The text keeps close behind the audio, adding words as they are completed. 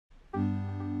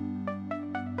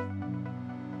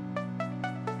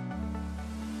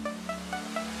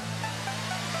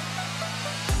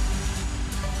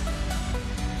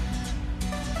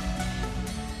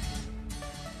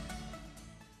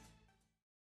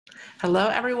Hello,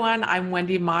 everyone. I'm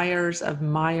Wendy Myers of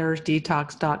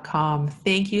MyersDetox.com.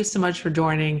 Thank you so much for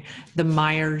joining the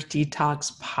Myers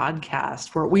Detox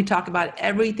podcast, where we talk about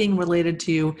everything related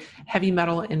to heavy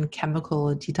metal and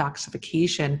chemical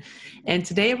detoxification. And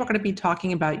today we're going to be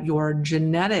talking about your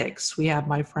genetics. We have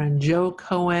my friend Joe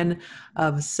Cohen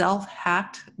of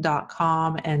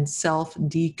selfhacked.com and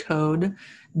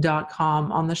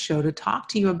selfdecode.com on the show to talk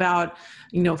to you about,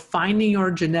 finding your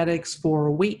genetics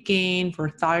for weight gain, for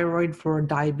thyroid, for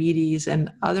diabetes, and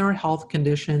other health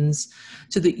conditions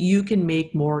so that you can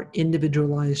make more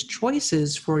individualized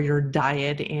choices for your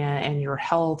diet and your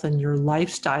health and your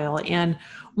lifestyle, and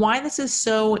why this is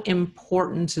so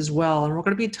important as well. And we're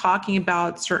going to be talking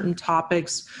about certain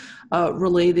topics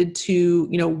related to,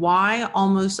 why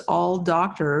almost all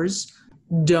doctors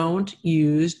don't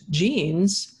use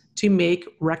genes to make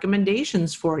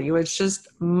recommendations for you. It's just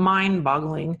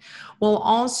mind-boggling. We'll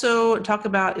also talk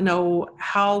about,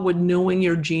 how would knowing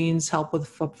your genes help with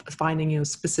finding,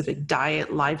 specific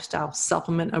diet, lifestyle,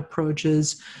 supplement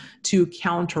approaches to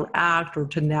counteract or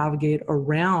to navigate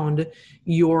around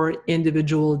your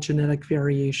individual genetic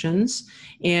variations.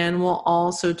 And we'll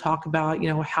also talk about,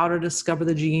 how to discover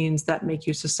the genes that make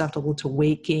you susceptible to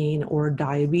weight gain or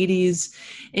diabetes.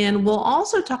 And we'll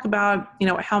also talk about,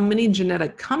 how many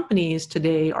genetic companies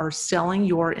today are selling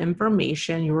your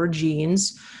information, your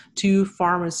genes, to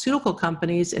pharmaceutical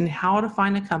companies, and how to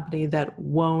find a company that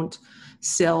won't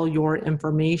sell your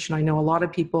information. I know a lot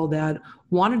of people that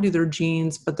want to do their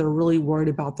genes, but they're really worried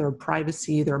about their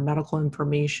privacy, their medical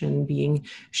information being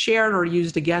shared or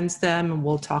used against them. And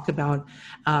we'll talk about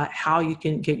how you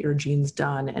can get your genes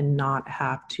done and not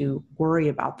have to worry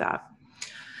about that.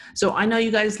 So I know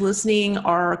you guys listening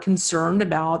are concerned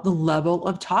about the level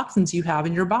of toxins you have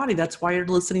in your body. That's why you're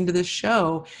listening to this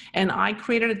show. And I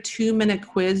created a 2-minute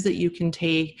quiz that you can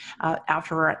take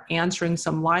after answering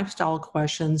some lifestyle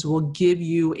questions. Will give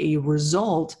you a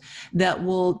result that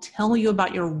will tell you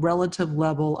about your relative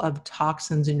level of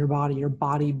toxins in your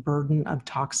body burden of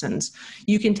toxins.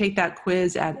 You can take that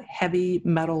quiz at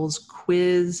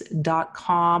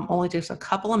heavymetalsquiz.com. Only takes a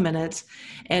couple of minutes.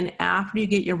 And after you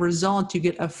get your results, you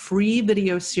get a free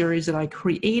video series that I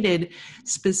created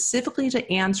specifically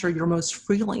to answer your most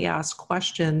frequently asked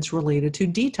questions related to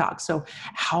detox. So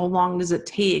how long does it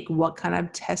take? What kind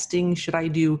of testing should I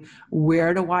do?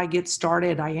 Where do I get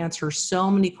started? I answer so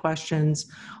many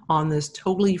questions on this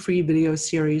totally free video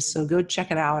series. So go check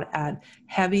it out at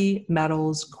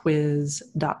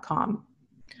heavymetalsquiz.com.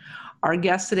 Our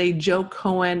guest today, Joe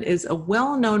Cohen, is a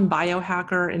well-known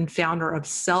biohacker and founder of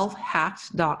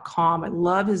selfhacked.com. I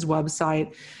love his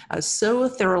website, so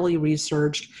thoroughly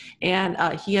researched, and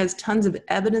he has tons of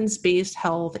evidence-based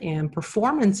health and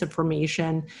performance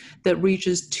information that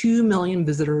reaches 2 million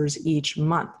visitors each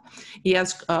month. He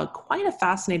has quite a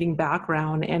fascinating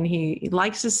background, and he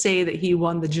likes to say that he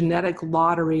won the genetic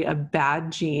lottery of bad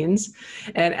genes.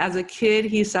 And as a kid,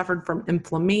 he suffered from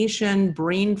inflammation,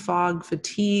 brain fog,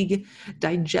 fatigue,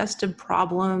 digestive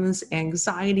problems,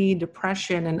 anxiety,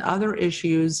 depression, and other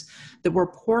issues that were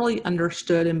poorly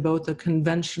understood in both the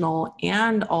conventional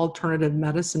and alternative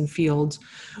medicine fields,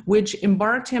 which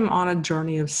embarked him on a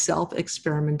journey of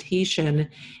self-experimentation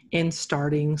in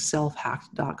starting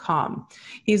selfhacked.com.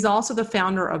 He's also the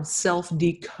founder of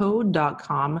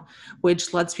selfdecode.com,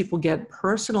 which lets people get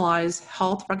personalized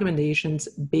health recommendations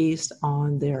based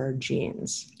on their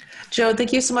genes. Joe,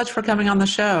 thank you so much for coming on the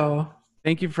show.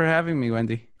 Thank you for having me,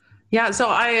 Wendy. Yeah, so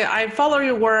I follow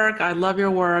your work. I love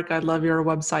your work. I love your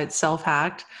website,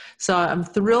 Self-Hacked. So I'm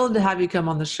thrilled to have you come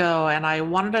on the show. And I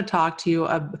wanted to talk to you.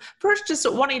 First, just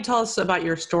why don't you tell us about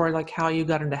your story, like how you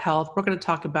got into health. We're going to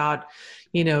talk about,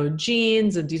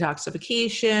 genes and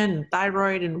detoxification and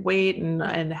thyroid and weight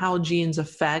and how genes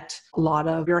affect a lot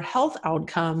of your health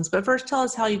outcomes. But first, tell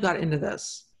us how you got into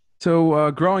this.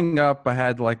 So growing up, I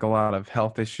had like a lot of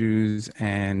health issues,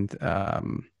 and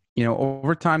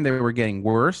over time they were getting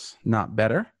worse, not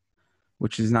better,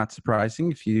 which is not surprising.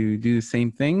 If you do the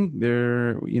same thing,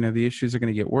 the issues are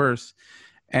going to get worse.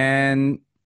 And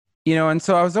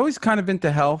so I was always kind of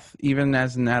into health, even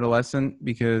as an adolescent,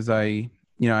 because I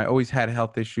always had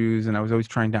health issues, and I was always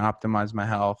trying to optimize my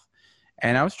health.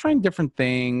 And I was trying different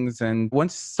things. And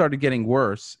once it started getting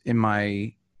worse in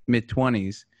my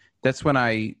mid-20s, that's when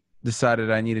I decided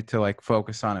I needed to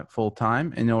focus on it full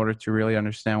time in order to really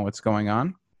understand what's going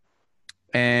on.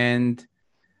 And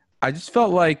I just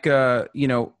felt like,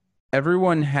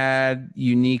 everyone had a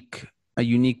unique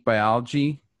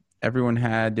biology. Everyone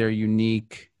had their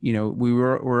unique,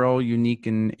 we're all unique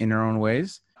in our own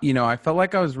ways. I felt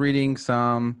like I was reading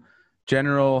some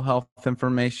general health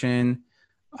information,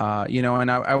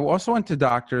 And I also went to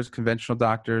doctors, conventional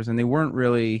doctors, and they weren't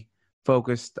really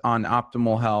focused on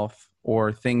optimal health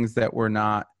or things that were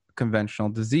not conventional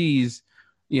disease,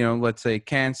 let's say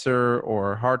cancer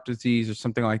or heart disease or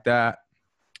something like that.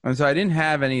 And so I didn't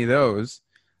have any of those.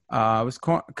 It was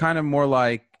kind of more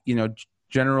like,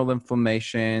 general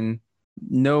inflammation,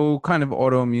 no kind of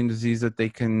autoimmune disease that they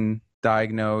can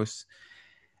diagnose.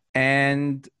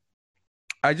 And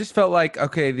I just felt like,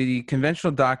 okay, the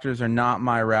conventional doctors are not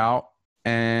my route.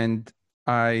 And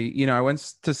I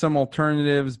went to some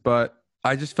alternatives, but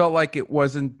I just felt like it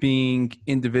wasn't being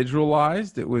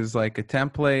individualized. It was like a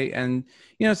template. And,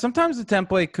 sometimes the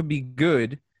template could be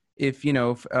good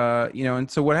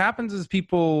and so what happens is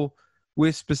people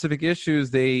with specific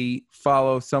issues, they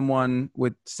follow someone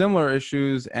with similar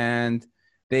issues and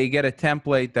they get a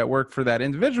template that worked for that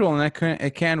individual, and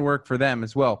it can work for them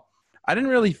as well. I didn't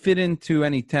really fit into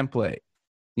any template.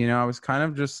 I was kind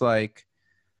of just like,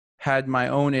 had my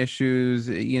own issues.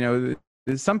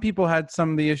 Some people had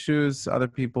some of the issues, other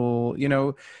people,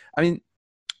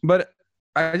 but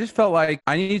I just felt like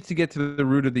I needed to get to the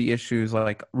root of the issues,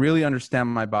 like really understand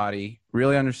my body,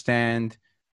 really understand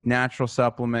natural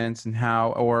supplements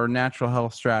or natural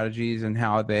health strategies and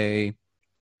how they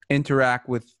interact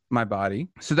with my body.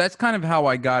 So that's kind of how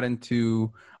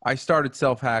I started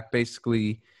Self-Hack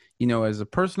basically, as a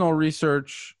personal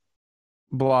research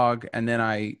blog, and then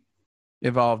I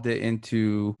evolved it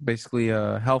into basically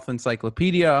a health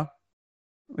encyclopedia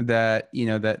that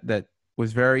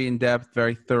was very in-depth,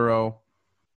 very thorough.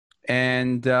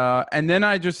 And then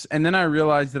I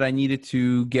realized that I needed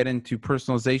to get into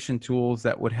personalization tools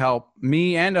that would help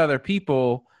me and other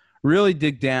people really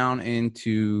dig down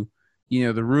into,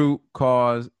 the root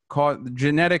cause,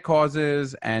 genetic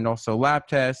causes, and also lab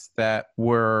tests that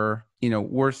were,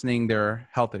 worsening their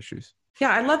health issues.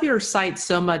 Yeah, I love your site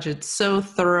so much. It's so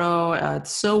thorough.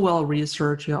 It's so well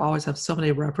researched. You always have so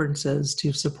many references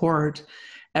to support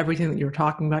everything that you're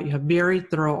talking about. You have very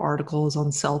thorough articles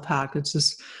on Self-Hack. It's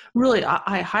just really,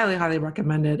 I highly, highly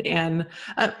recommend it. And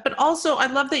but also, I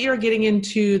love that you're getting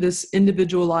into this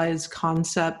individualized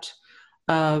concept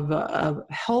of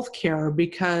healthcare,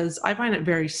 because I find it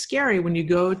very scary when you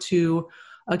go to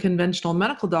a conventional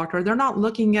medical doctor. They're not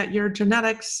looking at your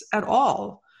genetics at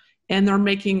all. And they're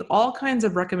making all kinds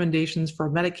of recommendations for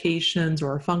medications,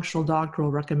 or a functional doctor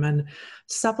will recommend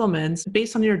supplements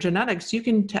based on your genetics.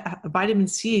 Vitamin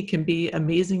C can be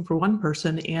amazing for one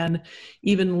person and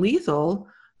even lethal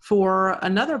for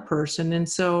another person. And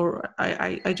so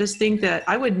I just think that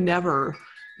I would never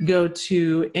go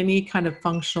to any kind of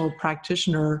functional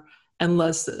practitioner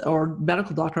or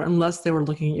medical doctor unless they were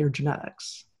looking at your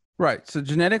genetics. Right. So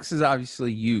genetics is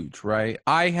obviously huge, right?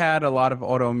 I had a lot of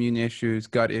autoimmune issues,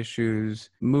 gut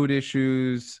issues, mood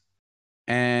issues,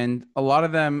 and a lot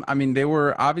of them, they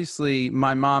were obviously,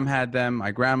 my mom had them,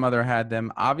 my grandmother had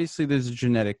them. Obviously, there's a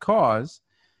genetic cause,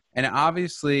 and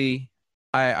obviously,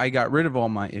 I got rid of all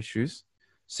my issues.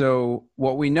 So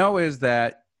what we know is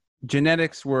that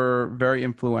genetics were very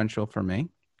influential for me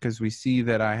because we see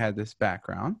that I had this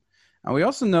background. And we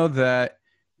also know that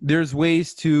there's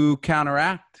ways to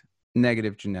counteract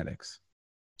negative genetics.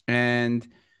 And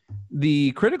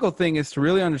the critical thing is to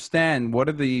really understand what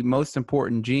are the most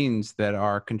important genes that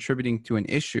are contributing to an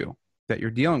issue that you're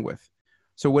dealing with.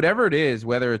 So whatever it is,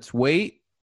 whether it's weight,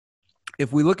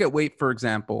 if we look at weight, for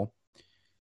example,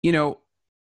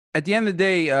 at the end of the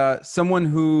day, someone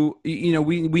who,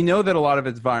 we know that a lot of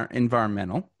it's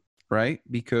environmental, right?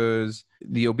 Because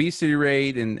the obesity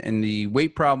rate and the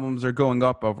weight problems are going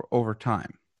up over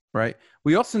time, right?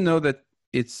 We also know that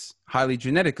it's highly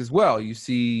genetic as well. You'll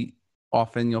see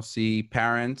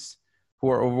parents who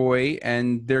are overweight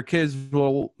and their kids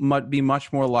will be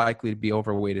much more likely to be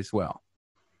overweight as well.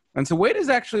 And so weight is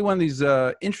actually one of these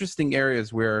interesting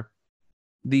areas where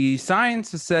the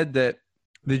science has said that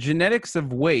the genetics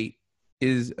of weight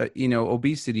is,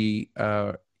 obesity,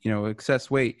 excess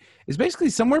weight is basically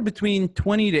somewhere between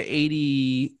 20 to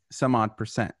 80 some odd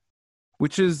percent,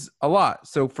 which is a lot.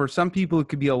 So for some people, it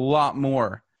could be a lot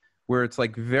more, where it's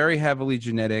like very heavily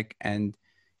genetic, and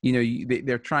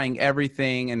they're trying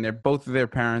everything, and both of their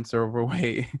parents are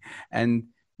overweight, and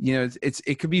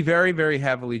it could be very, very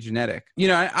heavily genetic.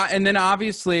 And then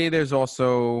obviously there's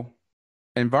also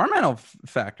environmental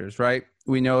factors, right?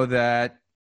 We know that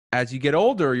as you get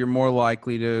older, you're more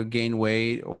likely to gain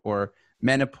weight, or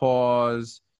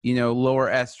menopause, lower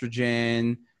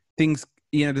estrogen, things.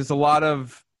 There's a lot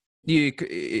of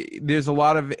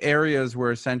areas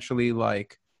where essentially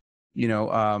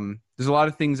there's a lot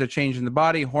of things that change in the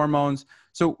body, hormones.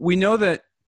 So we know that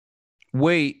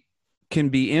weight can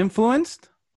be influenced,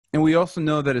 and we also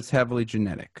know that it's heavily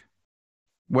genetic.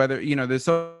 whether, there's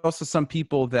also some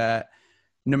people that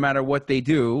no matter what they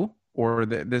do, or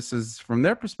this is from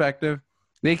their perspective,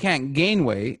 they can't gain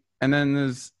weight. And then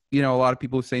there's, a lot of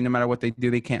people who say no matter what they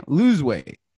do, they can't lose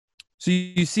weight. So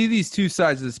you see these two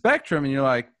sides of the spectrum and you're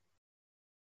like,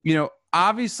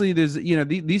 obviously there's,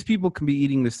 these people can be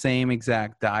eating the same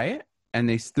exact diet and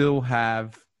they still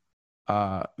have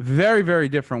very, very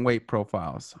different weight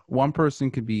profiles. One person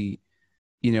could be,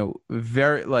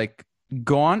 very like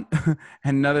gaunt and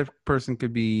another person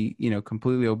could be,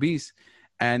 completely obese,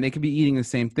 and they could be eating the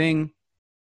same thing.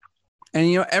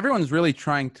 And, everyone's really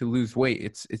trying to lose weight.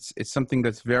 It's something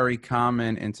that's very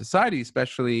common in society,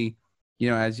 especially,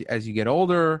 as you get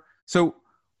older. So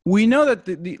we know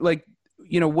that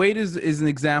weight is an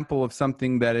example of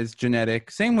something that is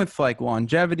genetic. Same with like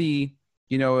longevity.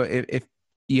 If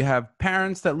you have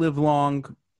parents that live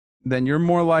long, then you're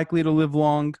more likely to live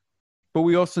long. But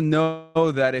we also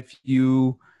know that if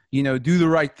you, do the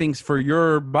right things for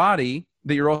your body,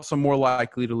 that you're also more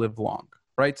likely to live long,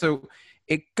 right? So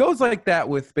it goes like that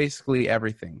with basically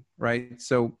everything, right?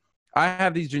 So I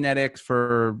have these genetics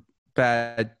for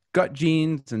bad gut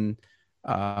genes and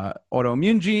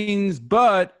autoimmune genes,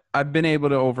 but I've been able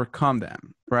to overcome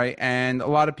them, right? And a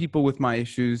lot of people with my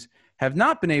issues have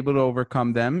not been able to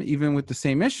overcome them, even with the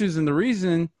same issues. And the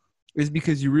reason is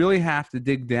because you really have to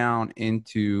dig down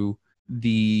into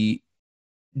the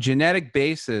genetic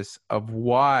basis of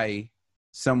why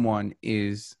someone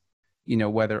is,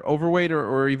 whether overweight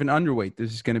or even underweight.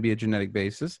 This is going to be a genetic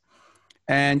basis.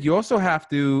 And you also have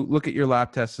to look at your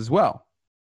lab tests as well,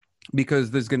 because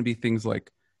there's going to be things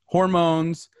like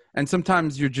hormones, and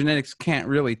sometimes your genetics can't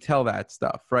really tell that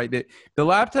stuff, right? The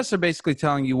lab tests are basically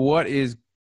telling you what is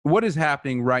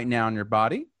happening right now in your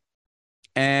body.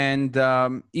 And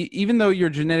even though your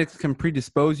genetics can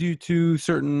predispose you to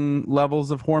certain levels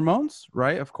of hormones,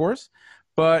 right, of course,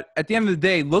 but at the end of the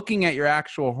day, looking at your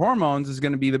actual hormones is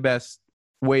going to be the best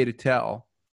way to tell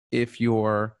if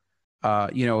you're,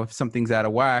 if something's out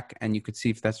of whack, and you could see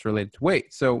if that's related to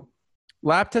weight. So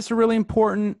lab tests are really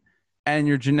important, and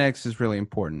your genetics is really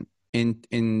important.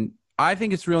 I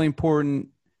think it's really important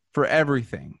for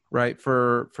everything, right?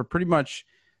 For pretty much,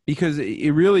 because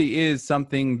it really is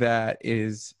something that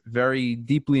is very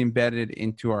deeply embedded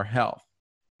into our health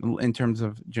in terms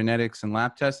of genetics and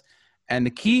lab tests. And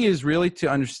the key is really to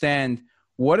understand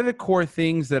what are the core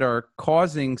things that are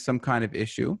causing some kind of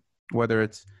issue, whether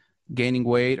it's gaining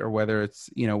weight or whether it's,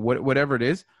 whatever it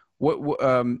is.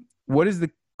 What is the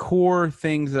core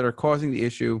things that are causing the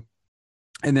issue,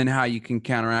 and then how you can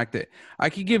counteract it. I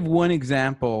could give one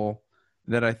example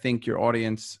that I think your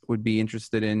audience would be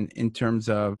interested in terms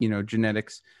of,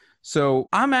 genetics. So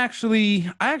I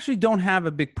actually don't have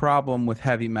a big problem with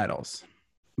heavy metals,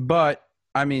 but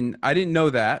I didn't know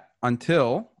that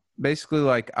until basically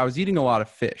like I was eating a lot of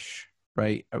fish,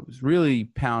 right? I was really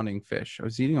pounding fish. I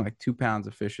was eating like 2 pounds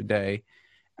of fish a day.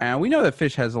 And we know that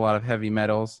fish has a lot of heavy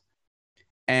metals.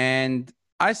 And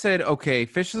I said, okay,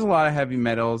 fish has a lot of heavy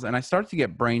metals, and I started to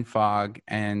get brain fog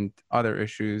and other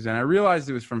issues. And I realized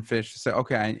it was from fish. So,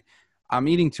 okay, I'm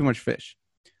eating too much fish.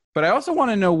 But I also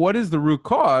want to know, what is the root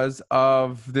cause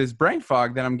of this brain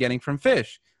fog that I'm getting from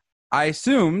fish? I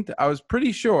was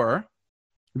pretty sure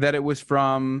that it was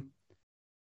from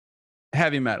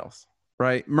heavy metals,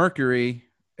 right? Mercury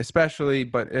especially,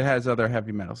 but it has other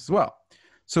heavy metals as well.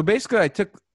 So basically I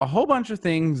took a whole bunch of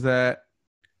things that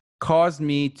caused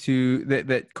me to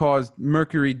that caused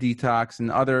mercury detox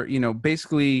and other,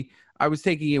 basically I was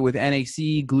taking it with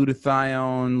NAC,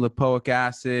 glutathione, lipoic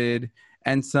acid,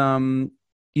 and some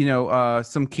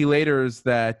chelators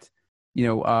that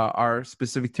are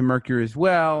specific to mercury as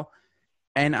well.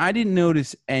 And I didn't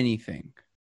notice anything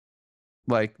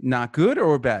like not good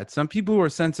or bad. Some people who are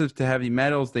sensitive to heavy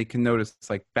metals, they can notice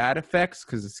like bad effects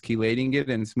because it's chelating it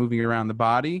and it's moving it around the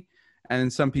body.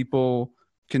 And some people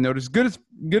can notice good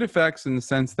effects in the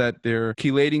sense that they're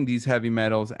chelating these heavy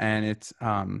metals, and it's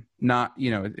not,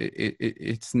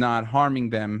 it's not harming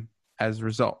them as a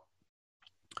result.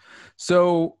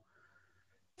 So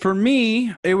for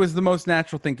me, it was the most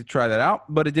natural thing to try that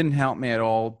out, but it didn't help me at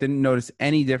all. Didn't notice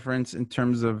any difference in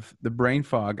terms of the brain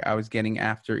fog I was getting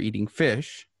after eating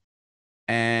fish.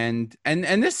 And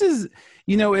this is,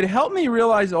 it helped me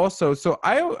realize also, so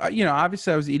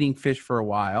obviously I was eating fish for a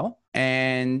while,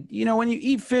 and, when you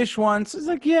eat fish once, it's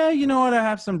like, yeah, you know what, I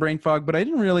have some brain fog, but I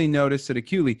didn't really notice it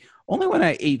acutely. Only when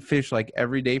I ate fish like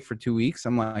every day for 2 weeks,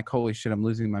 I'm like, holy shit, I'm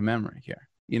losing my memory here.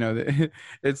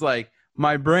 It's like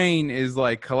my brain is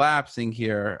like collapsing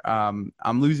here. I'm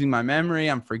losing my memory.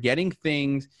 I'm forgetting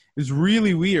things. It's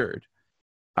really weird.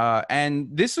 And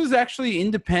this was actually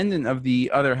independent of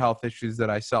the other health issues that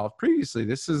I solved previously.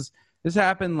 This is This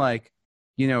happened like,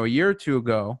 a year or two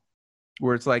ago,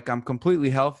 where it's like I'm completely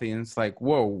healthy and it's like,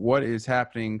 whoa, what is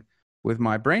happening with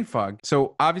my brain fog?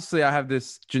 So obviously I have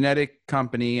this genetic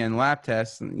company and lab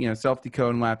tests and,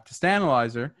 self-decode and lab test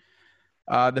analyzer.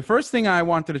 The first thing I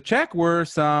wanted to check were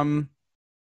some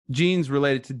genes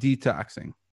related to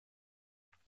detoxing.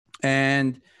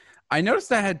 And I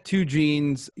noticed I had two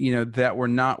genes, that were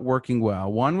not working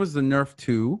well. One was the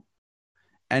NRF2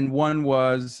 and one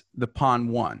was the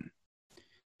PON1.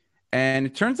 And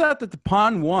it turns out that the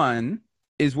PON1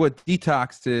 is what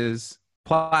detoxes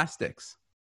plastics.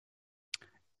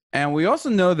 And we also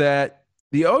know that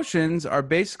the oceans are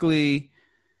basically,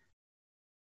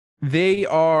 they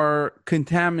are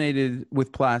contaminated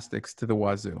with plastics to the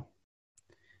wazoo.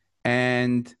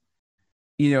 And,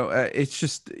 it's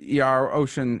just, our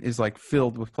ocean is like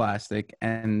filled with plastic,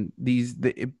 and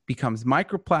it becomes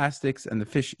microplastics and the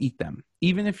fish eat them.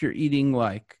 Even if you're eating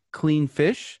like clean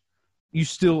fish, you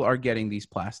still are getting these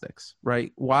plastics,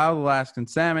 right? Wild Alaskan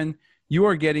salmon, you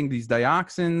are getting these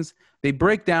dioxins. They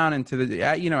break down into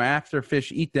after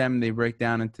fish eat them, they break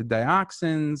down into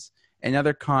dioxins and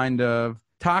other kind of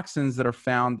toxins that are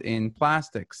found in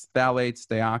plastics. Phthalates,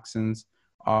 dioxins,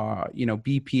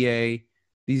 BPA.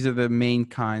 These are the main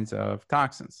kinds of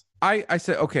toxins. I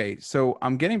said, okay, so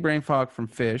I'm getting brain fog from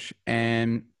fish,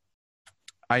 and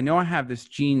I know I have this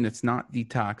gene that's not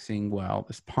detoxing well,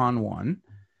 this PON1.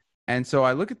 And so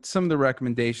I look at some of the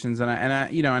recommendations, and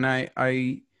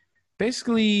I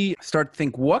basically start to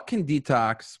think, what can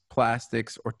detox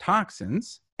plastics or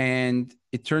toxins? And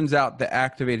it turns out the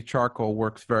activated charcoal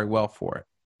works very well for it.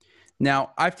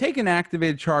 Now, I've taken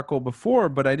activated charcoal before,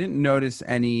 but I didn't notice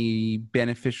any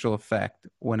beneficial effect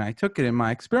when I took it in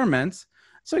my experiments.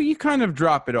 So you kind of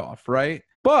drop it off, right?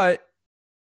 But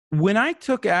when I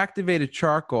took activated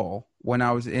charcoal, when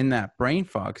I was in that brain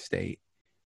fog state,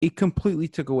 it completely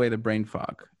took away the brain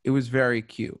fog. It was very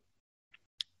acute.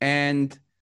 And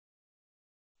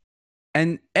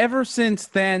ever since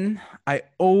then, I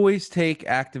always take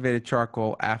activated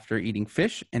charcoal after eating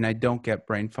fish, and I don't get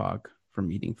brain fog from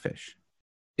eating fish.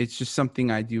 It's just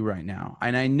something I do right now.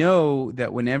 And I know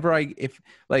that whenever and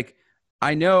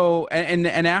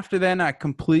after then, I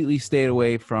completely stayed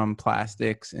away from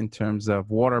plastics in terms of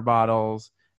water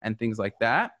bottles and things like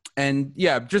that. And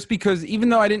yeah, just because even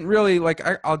though I didn't really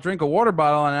I'll drink a water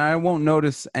bottle and I won't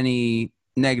notice any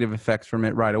negative effects from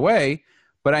it right away.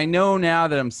 But I know now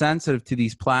that I'm sensitive to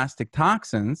these plastic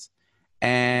toxins,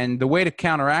 and the way to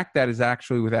counteract that is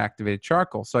actually with activated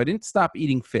charcoal. So I didn't stop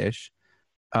eating fish.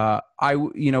 But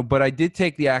I did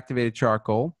take the activated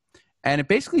charcoal, and it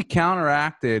basically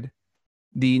counteracted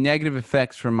the negative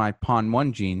effects from my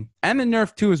PON1 gene and the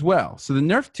NRF2 as well. So the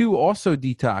NRF2 also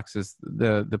detoxes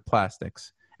the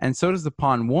plastics, and so does the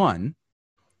PON1.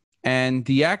 And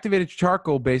the activated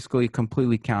charcoal basically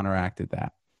completely counteracted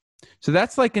that. So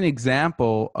that's like an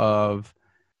example of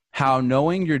how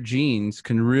knowing your genes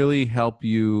can really help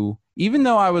you. Even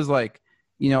though I was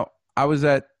I was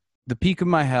at the peak of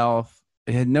my health,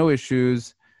 I had no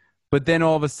issues, but then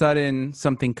all of a sudden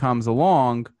something comes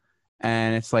along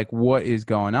and it's like, what is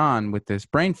going on with this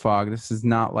brain fog? This is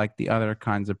not like the other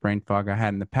kinds of brain fog I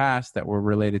had in the past that were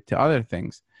related to other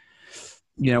things.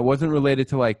 It wasn't related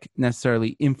to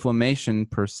necessarily inflammation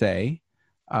per se.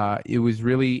 It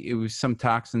was some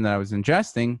toxin that I was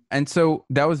ingesting. And so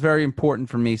that was very important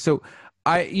for me. So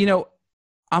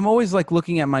I'm always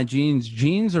looking at my genes.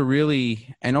 Genes are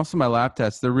really, and also my lab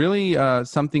tests, they're really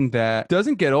something that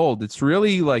doesn't get old. It's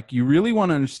really you really want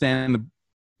to understand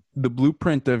the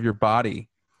blueprint of your body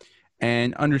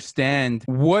and understand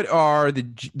what are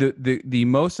the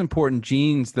most important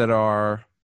genes that are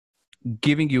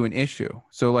giving you an issue.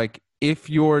 So if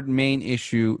your main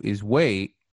issue is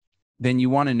weight, then you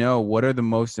want to know what are the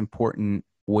most important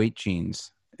weight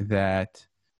genes that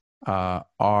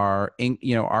are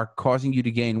causing you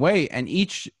to gain weight, and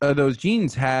each of those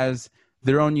genes has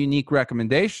their own unique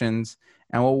recommendations.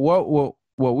 And what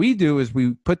we do is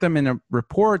we put them in a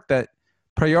report that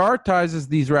prioritizes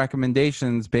these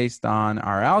recommendations based on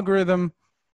our algorithm,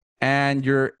 and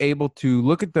you're able to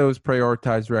look at those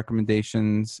prioritized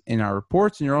recommendations in our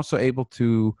reports, and you're also able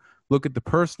to look at the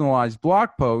personalized blog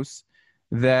posts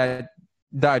that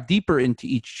dive deeper into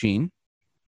each gene,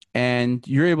 and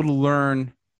you're able to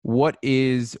learn what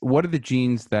are the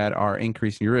genes that are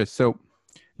increasing your risk. So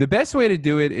the best way to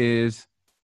do it is,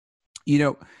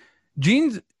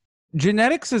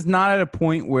 genetics is not at a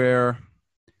point where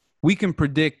we can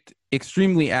predict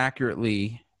extremely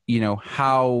accurately,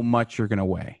 how much you're going to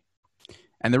weigh.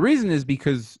 And the reason is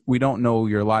because we don't know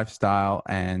your lifestyle,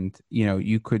 and,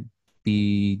 you could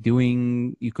be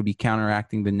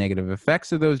counteracting the negative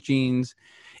effects of those genes.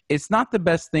 it's not the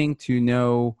best thing to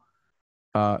know,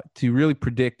 to really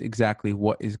predict exactly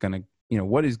what is going to,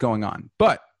 what is going on.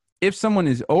 But if someone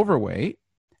is overweight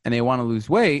and they want to lose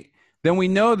weight, then we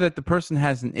know that the person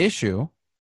has an issue,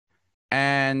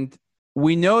 and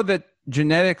we know that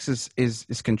genetics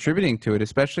is contributing to it,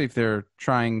 especially if they're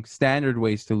trying standard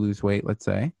ways to lose weight, let's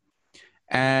say.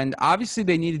 And obviously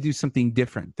they need to do something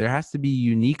different. There has to be a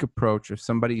unique approach if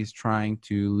somebody is trying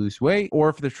to lose weight, or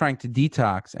if they're trying to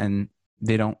detox and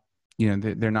they don't,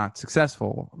 they're not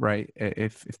successful, right?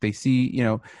 If they see,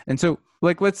 and so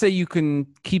like, let's say you can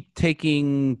keep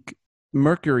taking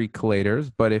mercury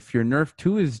chelators, but if your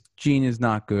NRF2 gene is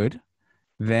not good,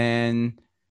 then,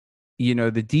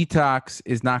 the detox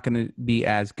is not going to be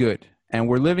as good. And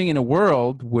we're living in a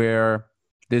world where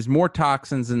there's more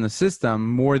toxins in the system,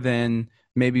 more than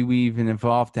maybe we even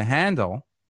evolved to handle.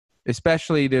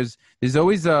 Especially there's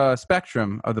always a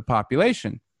spectrum of the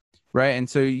population, right? And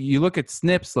so you look at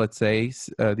SNPs, let's say,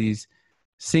 these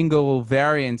single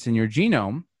variants in your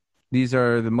genome. These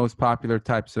are the most popular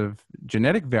types of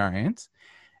genetic variants.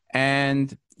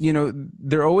 And,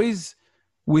 they're always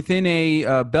within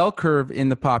a bell curve in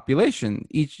the population.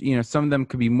 Each, some of them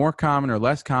could be more common or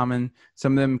less common.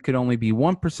 Some of them could only be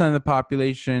 1% of the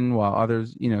population, while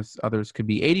others, others could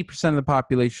be 80% of the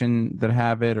population that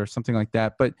have it, or something like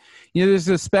that. But, there's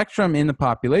a spectrum in the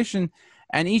population,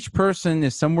 and each person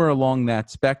is somewhere along that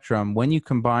spectrum. When you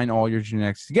combine all your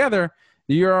genetics together,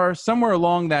 you're somewhere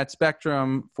along that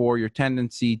spectrum for your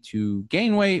tendency to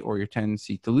gain weight, or your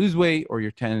tendency to lose weight, or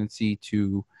your tendency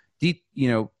to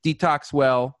detox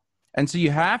well. And so you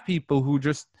have people who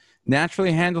just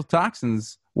naturally handle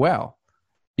toxins well,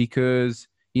 because,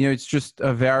 it's just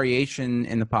a variation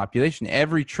in the population.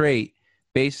 Every trait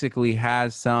basically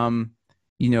has some,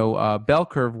 bell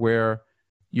curve where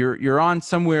you're on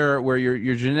somewhere where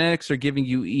your genetics are giving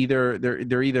you either,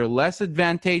 they're either less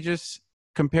advantageous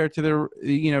compared to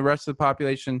the, rest of the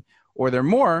population, or they're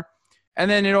more.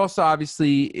 And then it also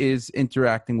obviously is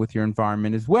interacting with your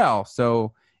environment as well.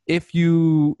 So if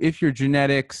your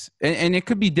genetics, and it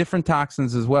could be different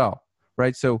toxins as well,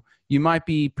 right? So you might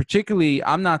be particularly,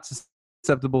 I'm not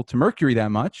susceptible to mercury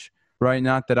that much, right?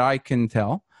 Not that I can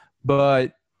tell,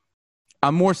 but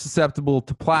I'm more susceptible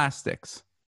to plastics.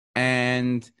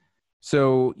 And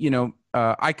so,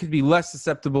 I could be less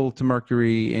susceptible to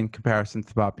mercury in comparison to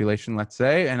the population, let's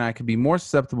say, and I could be more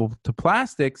susceptible to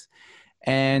plastics.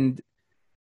 And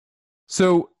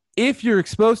so if you're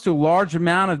exposed to a large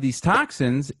amount of these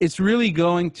toxins, it's really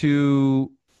going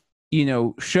to,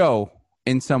 show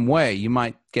in some way. You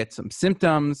might get some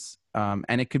symptoms,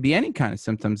 and it could be any kind of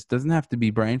symptoms. It doesn't have to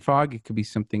be brain fog. It could be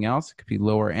something else. It could be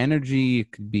lower energy.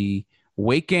 It could be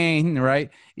weight gain, right?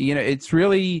 It's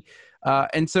really,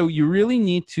 and so you really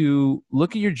need to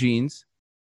look at your genes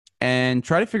and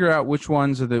try to figure out which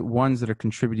ones are the ones that are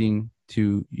contributing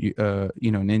to,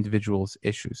 an individual's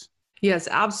issues. Yes,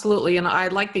 absolutely. And I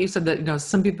like that you said that,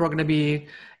 some people are going to be,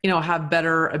 have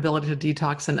better ability to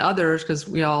detox than others, because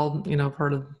we all, have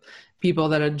heard of people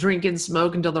that are drinking,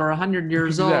 smoke until they're 100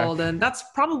 years old. And that's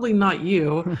probably not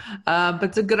you, but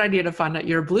it's a good idea to find out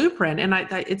your blueprint. And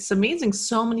it's amazing.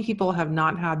 So many people have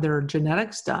not had their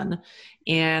genetics done.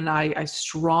 And I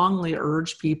strongly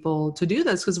urge people to do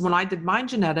this, because when I did my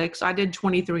genetics, I did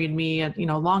 23andMe,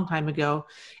 a long time ago.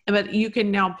 But you can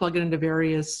now plug it into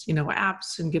various,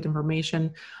 apps and get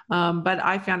information. But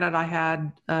I found out I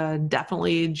had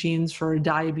definitely genes for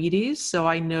diabetes. So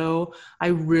I know I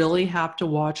really have to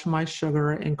watch my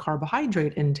sugar and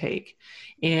carbohydrate intake.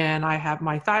 And I have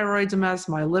my thyroid's a mess,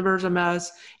 my liver's a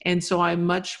mess. And so I'm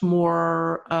much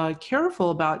more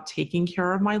careful about taking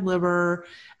care of my liver,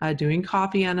 doing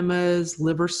coffee enemas,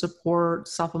 liver support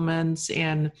supplements,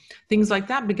 and things like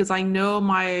that, because I know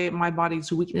my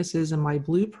body's weaknesses and my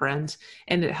blueprint,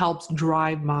 and it helps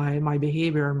drive my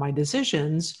behavior and my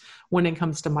decisions when it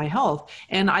comes to my health.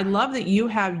 And I love that you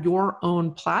have your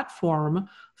own platform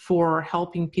for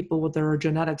helping people with their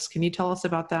genetics. Can you tell us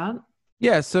about that?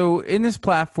 Yeah. So in this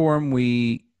platform,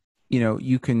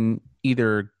 you can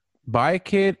either buy a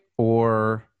kit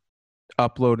or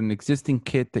upload an existing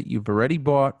kit that you've already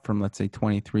bought from, let's say,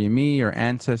 23andMe or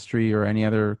Ancestry or any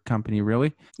other company,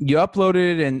 really. You upload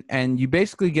it, and you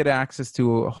basically get access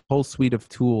to a whole suite of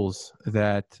tools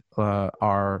that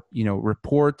are,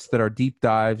 reports that are deep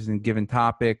dives in given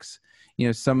topics.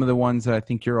 Some of the ones that I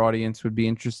think your audience would be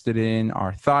interested in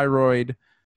are thyroid,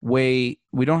 weight.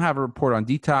 We don't have a report on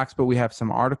detox, but we have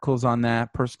some articles on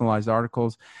that, personalized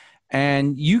articles.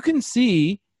 And you can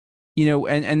see,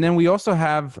 and then we also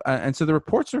have, and so the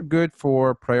reports are good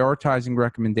for prioritizing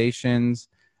recommendations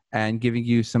and giving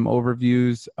you some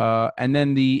overviews. And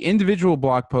then the individual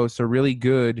blog posts are really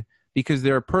good because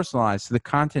they're personalized. So the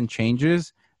content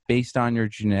changes based on your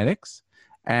genetics.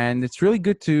 And it's really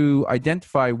good to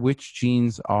identify which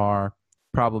genes are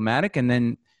problematic. And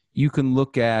then you can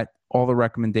look at all the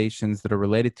recommendations that are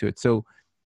related to it. So,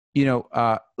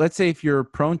 let's say if you're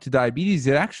prone to diabetes,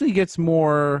 it actually gets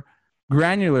more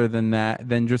granular than that,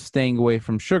 than just staying away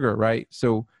from sugar, right?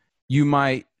 So you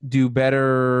might do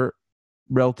better,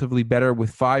 relatively better with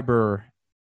fiber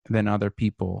than other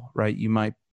people, right? You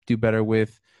might do better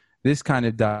with this kind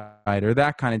of diet or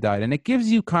that kind of diet. And it gives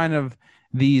you kind of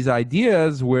these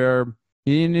ideas where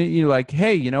you're like,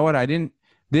 hey, you know what?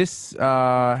 This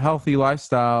healthy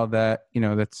lifestyle that,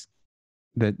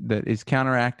 that is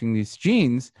counteracting these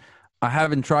genes, I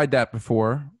haven't tried that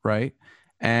before, right?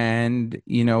 And,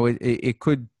 it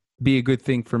could be a good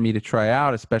thing for me to try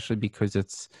out, especially because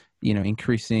it's,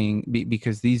 increasing,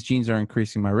 because these genes are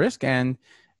increasing my risk, and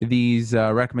these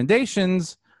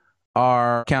recommendations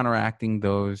are counteracting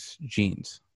those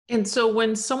genes. And so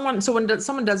when someone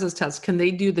does this test, can they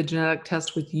do the genetic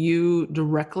test with you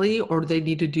directly, or do they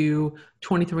need to do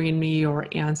 23andMe or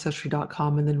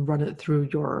Ancestry.com and then run it through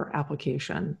your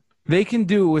application? They can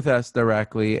do it with us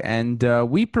directly, and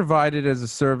we provide it as a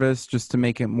service just to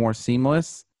make it more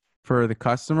seamless for the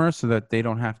customer so that they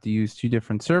don't have to use two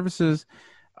different services.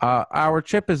 Our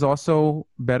chip is also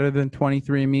better than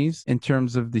 23andMe's in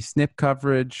terms of the SNP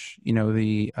coverage,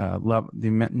 the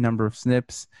number of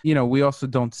SNPs. We also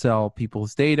don't sell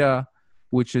people's data,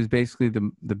 which is basically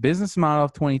the business model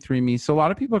of 23andMe. So a lot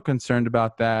of people are concerned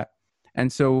about that.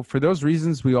 And so for those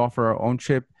reasons, we offer our own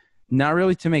chip, not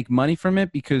really to make money from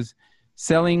it, because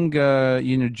selling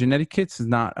genetic kits is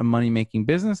not a money-making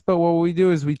business. But what we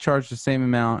do is we charge the same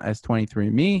amount as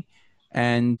 23andMe.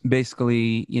 And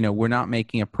basically, we're not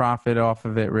making a profit off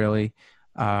of it, really.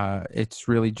 It's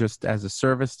really just as a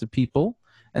service to people.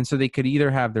 And so they could either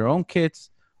have their own kits,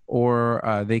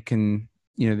 or they can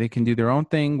do their own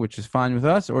thing, which is fine with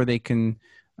us, or they can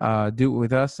do it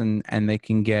with us, and they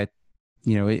can get,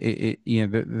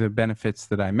 the benefits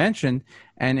that I mentioned.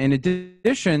 And in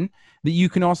addition, that you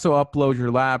can also upload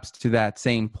your labs to that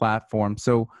same platform.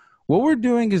 So what we're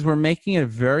doing is we're making it a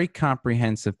very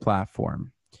comprehensive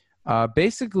platform.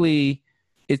 Basically,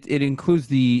 it includes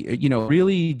the,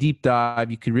 really deep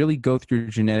dive. You can really go through your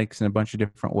genetics in a bunch of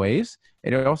different ways.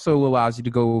 It also allows you to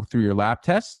go through your lab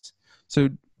tests. So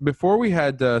before we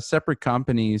had separate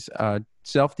companies,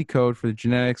 Self-Decode for the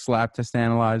genetics, Lab Test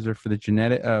Analyzer for the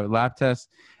genetic lab test,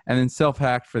 and then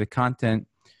Self-Hack for the content.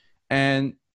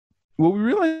 And what we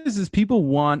realize is people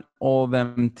want all of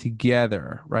them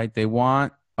together, right? They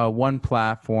want one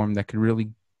platform that could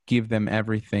really give them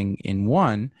everything in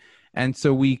one. And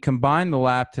so we combine the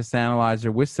Lab Test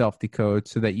Analyzer with Self-Decode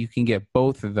so that you can get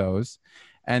both of those.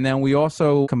 And then we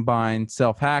also combine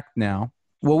Self-Hack now.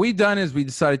 What we've done is we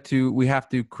decided we have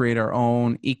to create our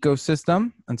own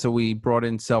ecosystem. And so we brought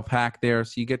in Self-Hack there.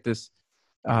 So you get this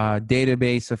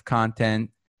database of content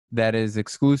that is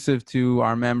exclusive to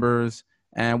our members,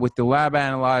 and with the lab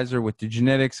analyzer, with the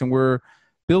genetics, and we're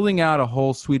building out a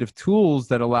whole suite of tools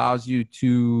that allows you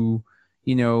to,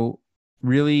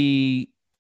 really,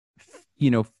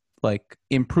 like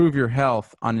improve your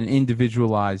health on an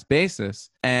individualized basis.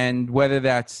 And whether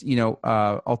that's,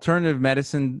 alternative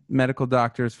medicine, medical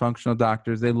doctors, functional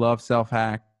doctors, they love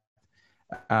Self-Hack.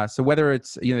 So whether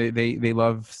it's, they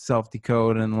love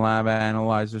Self-Decode and the lab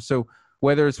analyzer. So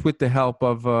whether it's with the help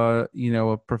of, a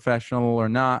professional or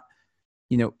not,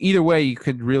 either way, you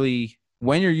could really,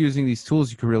 when you're using these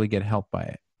tools, you could really get help by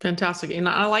it. Fantastic. And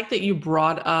I like that you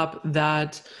brought up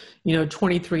that,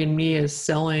 23andMe is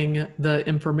selling the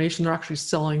information. They're actually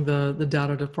selling the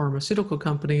data to pharmaceutical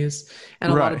companies.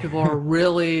 And a lot of people are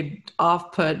really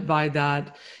off-put by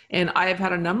that. And I've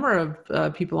had a number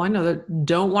of people I know that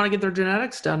don't want to get their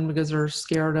genetics done because they're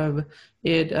scared of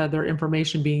it, their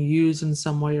information being used in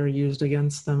some way or used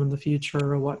against them in the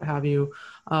future or what have you.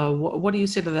 What do you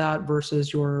say to that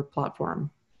versus your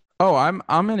platform? Oh,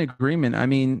 I'm in agreement. I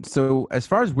mean, so as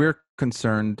far as we're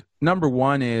concerned, number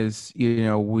one is,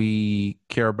 we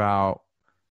care about,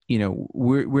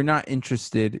 we're not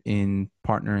interested in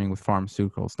partnering with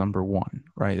pharmaceuticals, number one,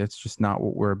 right? That's just not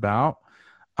what we're about.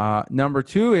 Number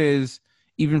two is,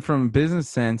 even from a business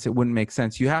sense, it wouldn't make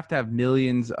sense. You have to have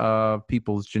millions of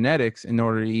people's genetics in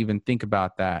order to even think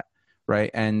about that,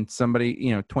 right? And somebody,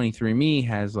 23andMe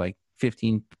has like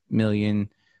 15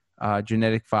 million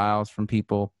genetic files from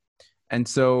people. And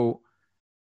so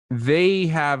they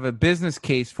have a business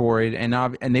case for it, and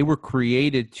they were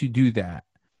created to do that.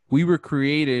 We were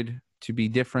created to be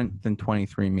different than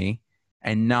 23andMe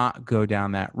and not go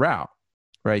down that route,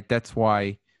 right? That's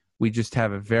why we just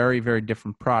have a very, very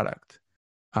different product.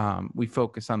 We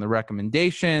focus on the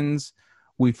recommendations.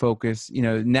 We focus,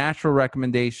 natural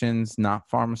recommendations, not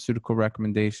pharmaceutical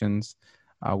recommendations.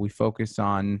 We focus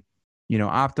on,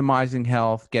 optimizing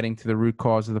health, getting to the root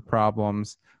cause of the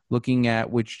problems, looking at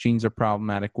which genes are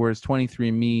problematic. Whereas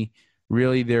 23andMe,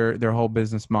 really their whole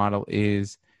business model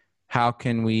is how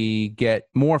can we get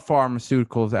more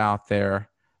pharmaceuticals out there?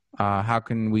 How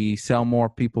can we sell more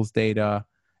people's data?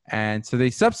 And so they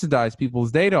subsidize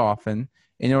people's data often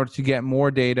in order to get more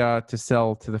data to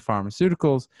sell to the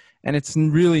pharmaceuticals. And it's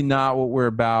really not what we're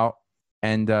about.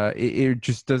 And it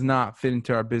just does not fit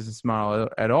into our business model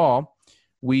at all.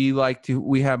 We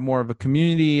have more of a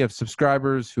community of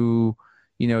subscribers who,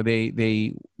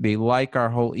 they like our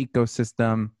whole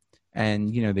ecosystem,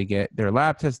 and, they get their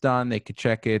lab tests done. They could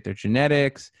check it, their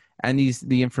genetics, and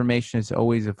the information is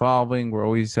always evolving. We're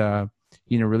always,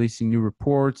 releasing new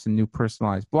reports and new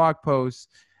personalized blog posts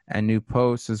and new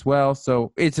posts as well.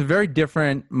 So it's a very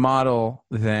different model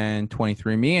than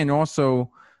 23andMe. And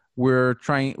also we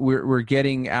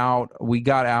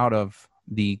got out of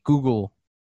the Google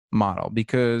model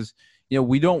because,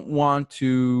 we don't want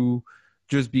to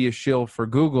just be a shill for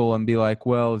Google and be like,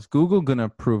 well, is Google going to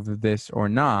approve this or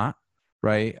not?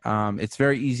 Right. It's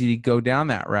very easy to go down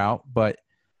that route, but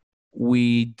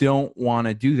we don't want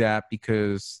to do that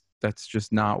because that's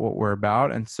just not what we're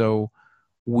about. And so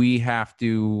we have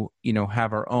to,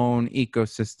 have our own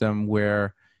ecosystem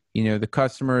where, the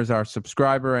customer is our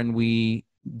subscriber and we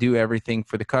do everything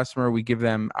for the customer. We give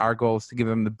them, our goal is to give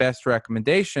them the best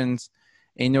recommendations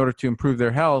in order to improve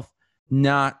their health,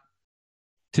 not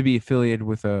to be affiliated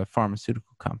with a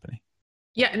pharmaceutical company.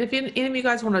 Yeah, and if any of you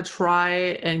guys want to try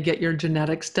and get your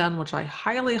genetics done, which I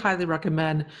highly, highly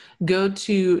recommend, go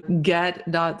to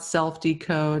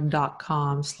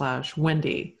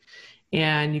get.selfdecode.com/Wendy.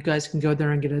 And you guys can go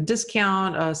there and get a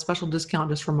discount, a special discount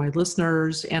just for my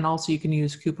listeners. And also you can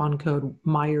use coupon code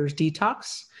Myers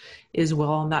Detox as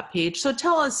well on that page. So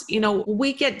tell us,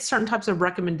 we get certain types of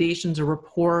recommendations or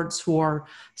reports for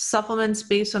supplements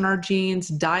based on our genes,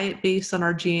 diet based on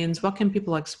our genes. What can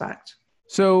people expect?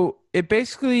 So it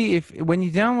basically, when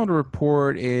you download a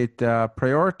report, it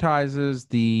prioritizes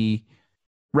the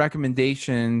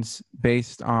recommendations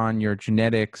based on your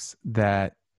genetics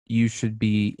that you should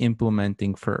be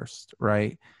implementing first,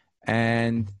 right?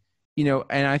 And,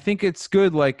 and I think it's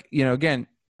good, like, again,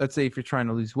 let's say if you're trying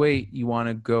to lose weight, you want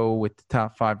to go with the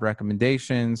top 5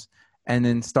 recommendations and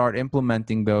then start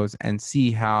implementing those and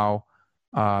see how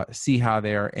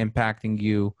they're impacting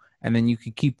you. And then you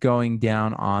can keep going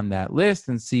down on that list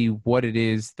and see what it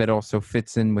is that also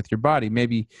fits in with your body.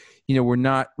 Maybe,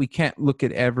 we can't look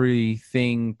at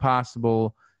everything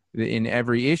possible in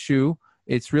every issue.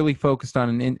 It's really focused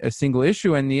on a single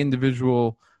issue, and the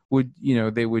individual would,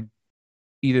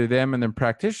 either them and their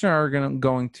practitioner are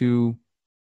going to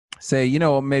say,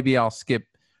 maybe I'll skip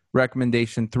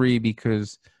recommendation 3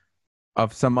 because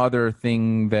of some other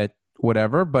thing that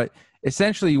whatever. But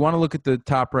essentially, you want to look at the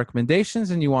top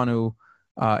recommendations and you want to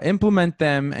implement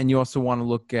them. And you also want to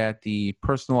look at the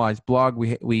personalized blog.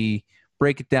 We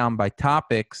break it down by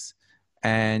topics,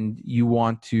 and you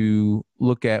want to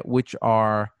look at which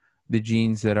are the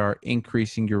genes that are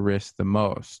increasing your risk the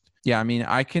most. Yeah, I mean,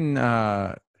 I can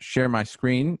share my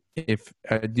screen. If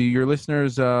do your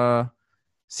listeners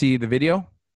see the video?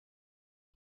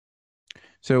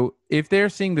 So if they're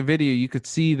seeing the video, you could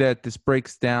see that this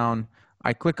breaks down.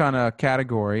 I click on a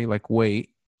category like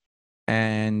weight,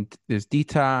 and there's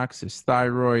detox, there's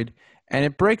thyroid, and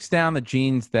it breaks down the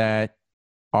genes that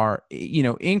are,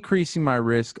 increasing my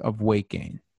risk of weight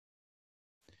gain.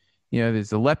 There's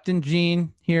the leptin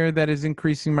gene here that is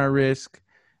increasing my risk.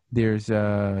 There's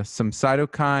some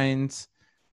cytokines.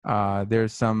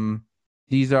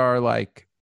 These are like,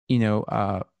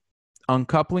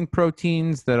 uncoupling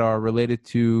proteins that are related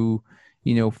to,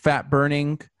 fat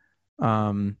burning.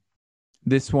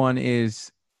 This one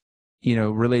is,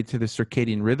 related to the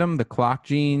circadian rhythm, the clock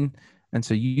gene. And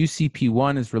so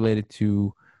UCP1 is related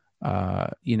to,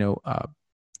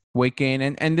 weight gain.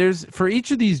 And there's, for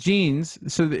each of these genes,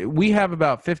 so we have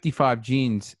about 55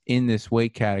 genes in this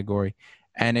weight category.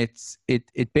 And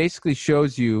it basically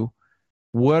shows you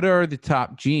what are the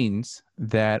top genes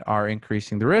that are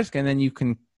increasing the risk. And then you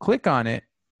can click on it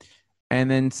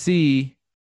and then see,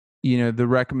 the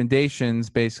recommendations.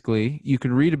 Basically, you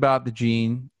can read about the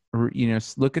gene,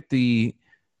 look at the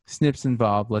SNPs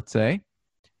involved, let's say,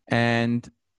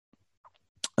 and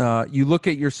you look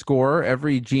at your score.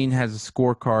 Every gene has a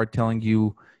scorecard telling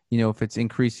you, if it's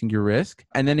increasing your risk.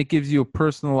 And then it gives you a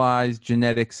personalized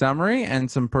genetic summary and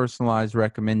some personalized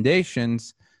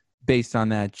recommendations based on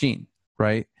that gene,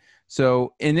 right?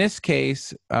 So in this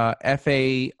case,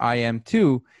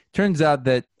 FAIM2, turns out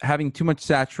that having too much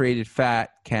saturated fat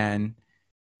can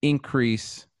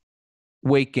increase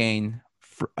weight gain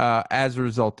as a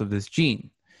result of this gene.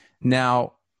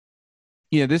 Now,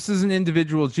 this is an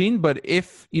individual gene, but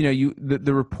if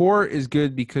the report is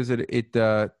good because it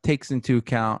takes into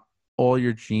account all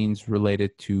your genes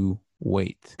related to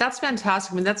weight. That's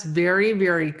fantastic. I mean, that's very,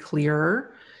 very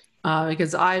clear.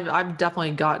 Because I've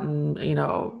definitely gotten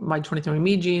my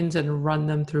 23andMe genes and run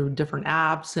them through different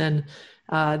apps, and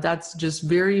that's just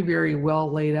very, very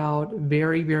well laid out,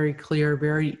 very, very clear,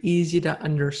 very easy to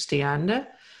understand.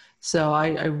 So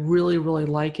I really, really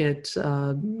like it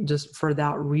just for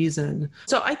that reason.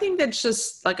 So I think that's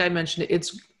just, like I mentioned,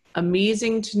 it's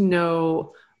amazing to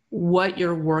know what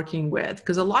you're working with,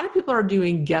 because a lot of people are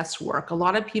doing guesswork. A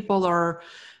lot of people are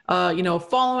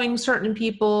following certain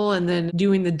people and then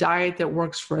doing the diet that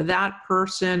works for that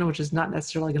person, which is not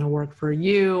necessarily going to work for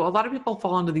you. A lot of people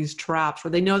fall into these traps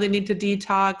where they know they need to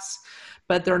detox,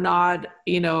 but they're not,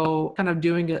 kind of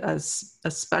doing a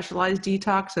specialized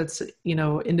detox that's,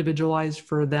 individualized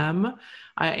for them.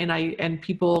 And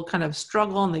people kind of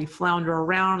struggle and they flounder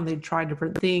around and they try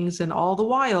different things. And all the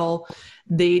while,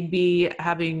 they'd be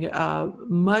having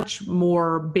much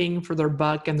more bang for their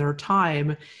buck and their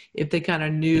time if they kind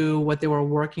of knew what they were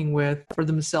working with for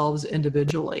themselves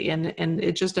individually. And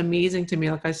it's just amazing to me,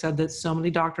 like I said, that so many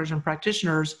doctors and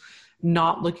practitioners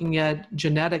not looking at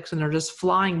genetics and they're just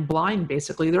flying blind,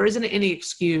 basically. There isn't any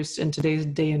excuse in today's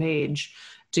day and age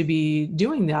to be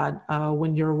doing that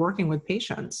when you're working with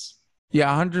patients. Yeah,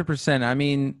 100%. I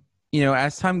mean,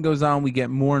 as time goes on, we get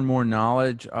more and more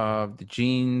knowledge of the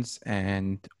genes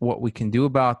and what we can do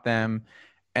about them.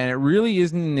 And it really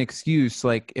isn't an excuse.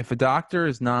 Like if a doctor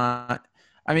is not,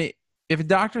 if a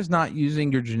doctor's not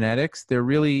using your genetics,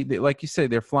 like you say,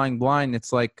 they're flying blind.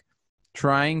 It's like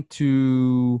trying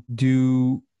to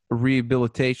do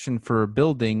rehabilitation for a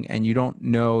building and you don't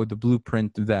know the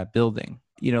blueprint of that building.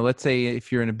 Let's say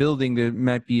if you're in a building, there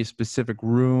might be a specific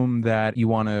room that you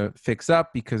want to fix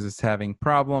up because it's having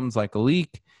problems like a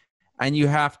leak. And you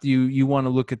want to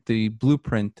look at the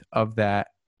blueprint of the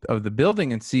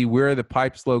building and see where are the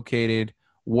pipes located,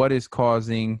 what is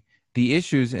causing the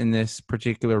issues in this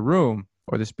particular room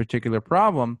or this particular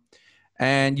problem.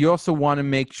 And you also want to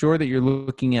make sure that you're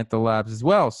looking at the labs as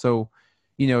well. So,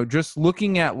 just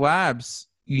looking at labs,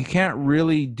 you can't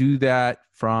really do that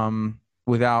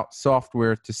without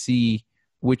software to see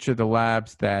which of the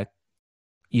labs that,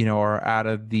 are out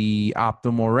of the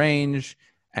optimal range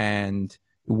and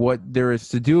what there is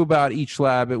to do about each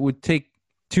lab. It would take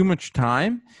too much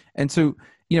time. And so,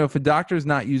 if a doctor is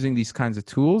not using these kinds of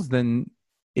tools, then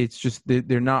it's just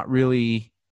they're not really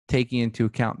taking into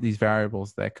account these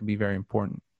variables that could be very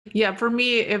important. Yeah, for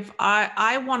me, if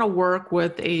I want to work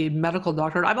with a medical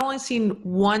doctor, I've only seen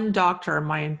one doctor in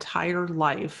my entire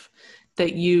life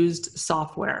that used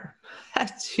software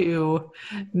to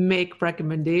make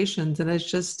recommendations. And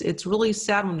it's really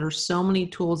sad when there's so many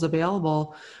tools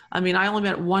available. I mean, I only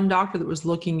met one doctor that was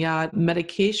looking at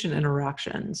medication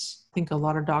interactions. I think a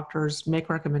lot of doctors make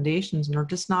recommendations and are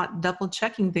just not double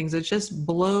checking things. It just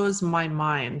blows my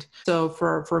mind. So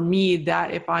for me,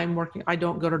 that if I'm working, I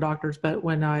don't go to doctors, but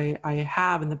when I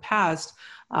have in the past,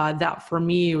 that for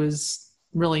me was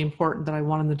really important, that I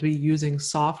want them to be using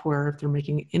software if they're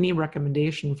making any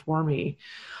recommendation for me.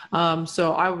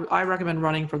 So I recommend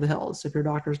running for the hills if your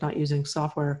doctor's not using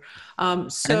software.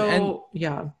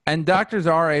 Yeah. And doctors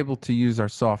are able to use our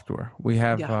software. We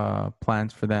have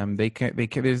plans for them. They can,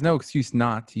 there's no excuse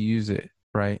not to use it.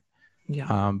 Right.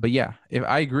 Yeah. But yeah, if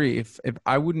I agree, if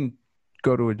I wouldn't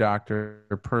go to a doctor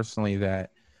personally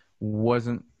that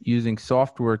wasn't using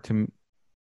software to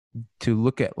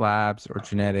look at labs or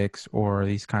genetics or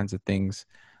these kinds of things,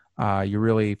 you're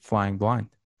really flying blind.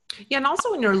 Yeah, and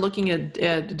also when you're looking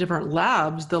at different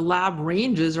labs, the lab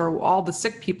ranges are all the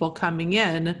sick people coming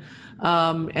in,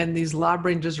 and these lab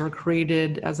ranges are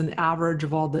created as an average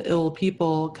of all the ill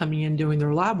people coming in doing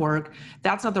their lab work.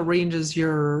 That's not the ranges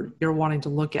you're wanting to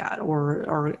look at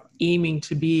or aiming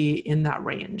to be in that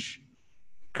range.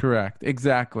 Correct.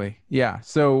 Exactly. Yeah.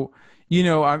 So,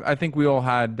 I think we all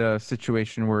had a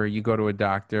situation where you go to a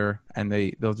doctor and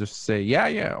they'll just say,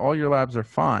 yeah, all your labs are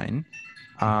fine.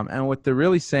 And what they're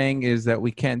really saying is that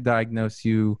we can't diagnose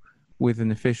you with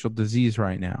an official disease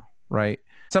right now, right?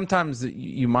 Sometimes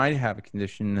you might have a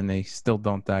condition and they still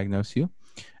don't diagnose you.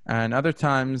 And other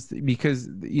times, because,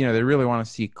 they really want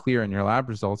to see it clear in your lab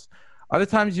results. Other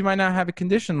times you might not have a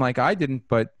condition like I didn't,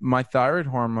 but my thyroid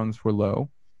hormones were low.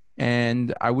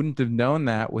 And I wouldn't have known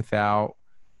that without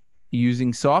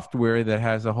using software that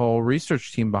has a whole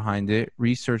research team behind it,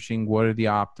 researching what are the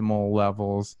optimal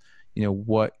levels,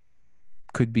 what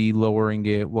could be lowering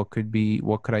it, what could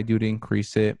I do to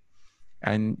increase it,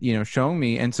 and showing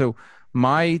me. And so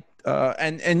my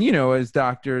and as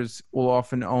doctors will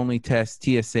often only test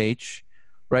TSH,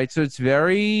 right? So it's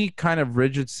very kind of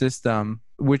rigid system,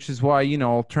 which is why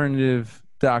alternative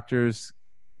doctors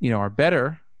are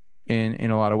better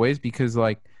in a lot of ways, because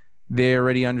like they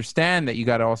already understand that you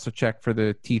got to also check for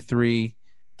the T3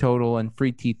 total and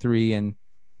free T3. And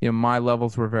my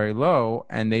levels were very low,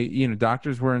 and they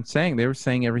doctors weren't saying, they were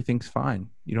saying everything's fine,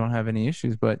 you don't have any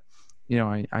issues. But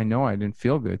I know I didn't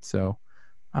feel good. So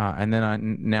and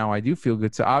then now I do feel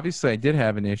good. So obviously I did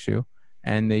have an issue,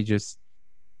 and they just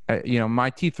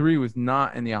my T3 was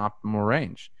not in the optimal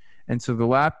range, and so the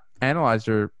lab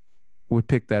analyzer would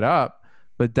pick that up,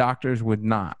 but doctors would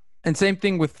not. And same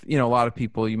thing with a lot of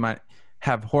people. You might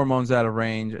have hormones out of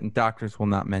range, and doctors will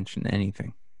not mention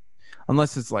anything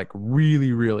unless it's like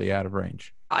really, really out of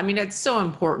range. I mean, it's so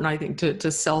important, I think,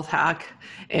 to self-hack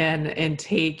and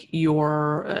take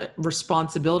your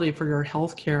responsibility for your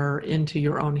healthcare into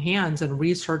your own hands and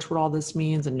research what all this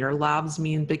means and your labs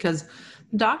mean, because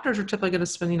doctors are typically going to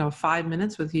spend 5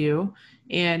 minutes with you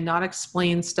and not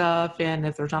explain stuff. And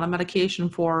if there's not a medication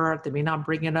for it, they may not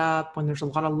bring it up when there's a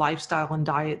lot of lifestyle and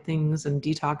diet things and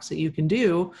detox that you can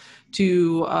do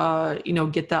to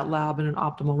get that lab in an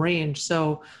optimal range.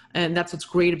 So, and that's what's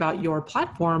great about your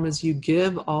platform is you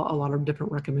give a lot of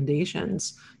different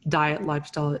recommendations, diet,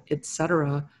 lifestyle,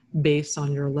 etc., based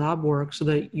on your lab work, so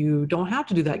that you don't have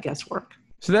to do that guesswork.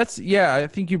 So I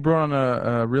think you brought on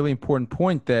a really important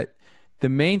point, that the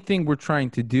main thing we're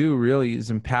trying to do really is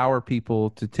empower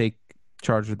people to take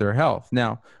charge of their health.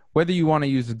 Now, whether you want to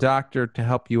use a doctor to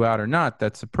help you out or not,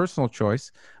 that's a personal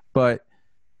choice. But,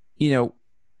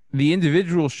 the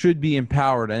individual should be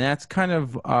empowered. And that's kind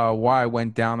of why I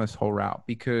went down this whole route,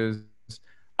 because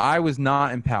I was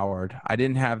not empowered. I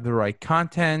didn't have the right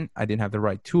content. I didn't have the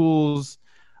right tools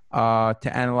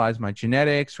to analyze my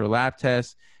genetics or lab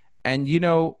tests. And,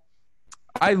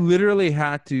 I literally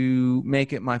had to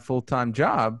make it my full-time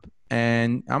job.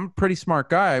 And I'm a pretty smart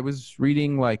guy. I was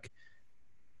reading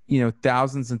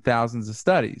thousands and thousands of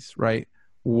studies, right?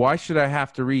 Why should I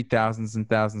have to read thousands and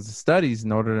thousands of studies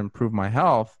in order to improve my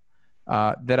health?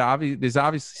 There's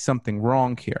obviously something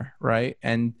wrong here, right?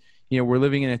 And, we're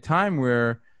living in a time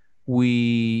where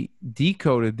we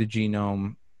decoded the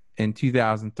genome in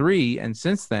 2003. And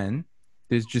since then,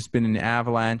 there's just been an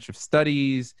avalanche of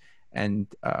studies, and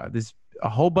there's a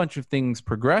whole bunch of things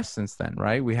progressed since then,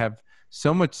 right? We have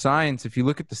so much science. If you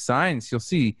look at the science, you'll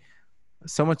see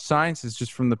so much science is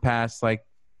just from the past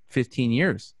 15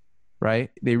 years, right?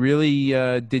 They really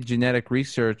did genetic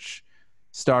research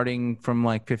starting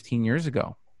from 15 years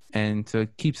ago, and so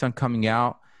it keeps on coming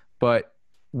out. But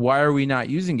why are we not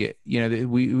using it?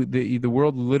 The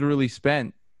world literally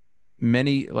spent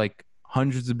many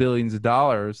hundreds of billions of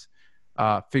dollars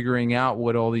figuring out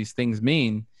what all these things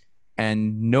mean,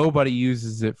 and nobody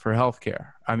uses it for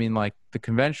healthcare. I mean, the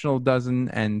conventional doesn't,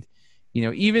 and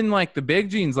even the big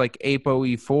genes like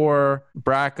ApoE4,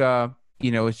 BRCA,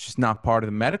 it's just not part of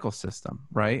the medical system,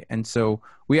 right? And so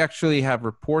we actually have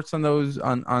reports on those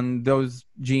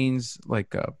genes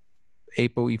ApoE4,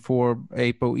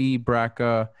 ApoE,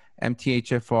 BRCA,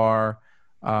 MTHFR,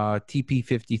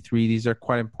 TP53. These are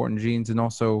quite important genes, and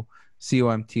also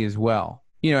COMT as well.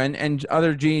 And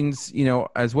other genes,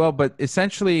 as well. But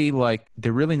essentially,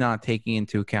 they're really not taking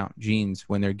into account genes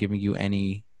when they're giving you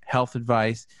any health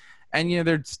advice. And,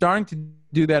 they're starting to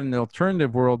do that in the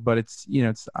alternative world, but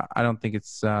I don't think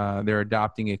they're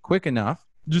adopting it quick enough,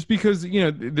 just because,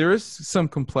 there is some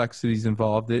complexities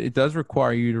involved. It does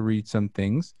require you to read some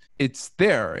things. It's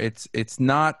there. It's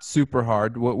not super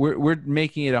hard. We're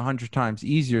making it 100 times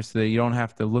easier so that you don't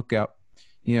have to look up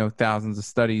thousands of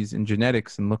studies in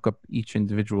genetics and look up each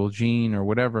individual gene or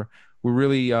whatever. We're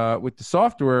really, with the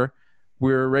software,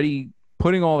 we're already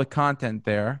putting all the content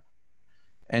there,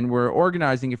 and we're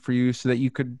organizing it for you so that you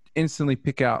could instantly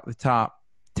pick out the top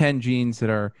 10 genes that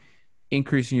are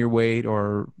increasing your weight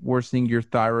or worsening your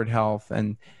thyroid health.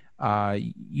 And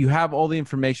you have all the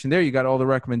information there. You got all the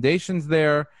recommendations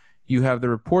there. You have the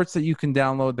reports that you can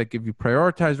download that give you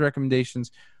prioritized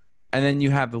recommendations. And then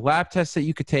you have the lab tests that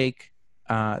you could take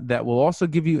that will also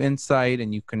give you insight,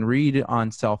 and you can read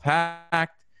on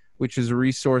Self-Hacked, which is a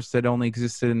resource that only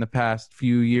existed in the past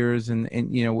few years. And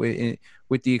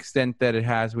with the extent that it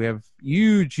has, we have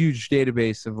huge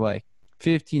database of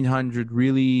 1,500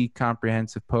 really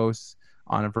comprehensive posts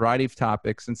on a variety of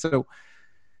topics. And so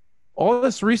all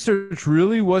this research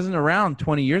really wasn't around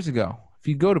 20 years ago. If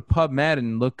you go to PubMed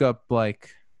and look up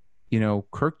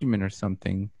curcumin or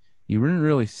something, you wouldn't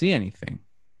really see anything.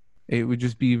 It would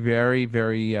just be very,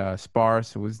 very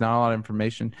sparse. It was not a lot of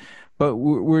information. But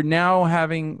we're now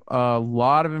having a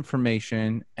lot of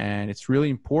information, and it's really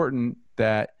important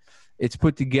that it's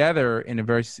put together in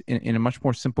a much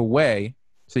more simple way,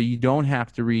 so you don't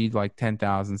have to read like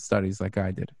 10,000 studies like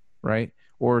I did, right?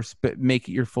 Or make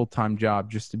it your full-time job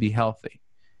just to be healthy.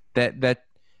 That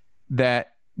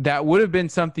that that would have been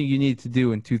something you needed to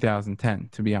do in 2010,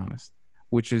 to be honest,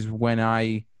 which is when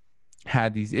I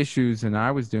had these issues and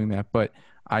I was doing that. But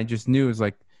I just knew it was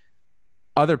like,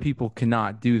 other people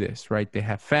cannot do this, right? They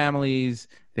have families,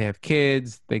 they have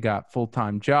kids, they got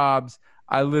full-time jobs.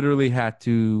 I literally had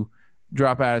to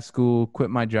drop out of school, quit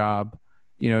my job,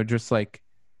 just like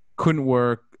couldn't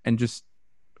work, and just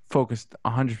focused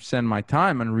 100% of my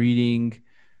time on reading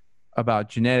about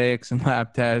genetics and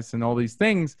lab tests and all these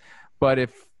things. But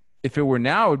if it were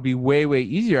now, it would be way, way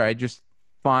easier. I just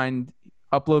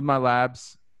upload my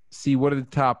labs, see what are the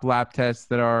top lab tests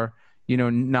that are,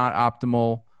 not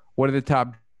optimal. What are the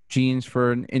top genes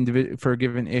for for a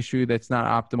given issue that's not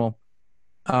optimal?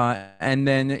 And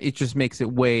then it just makes it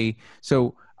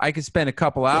so I could spend a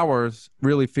couple hours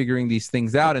really figuring these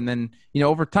things out. And then,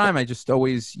 over time,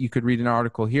 you could read an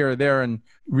article here or there and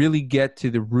really get to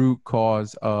the root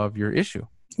cause of your issue.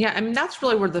 Yeah, I mean, that's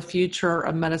really where the future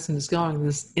of medicine is going,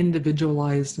 this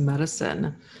individualized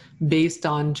medicine based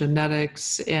on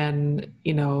genetics. And,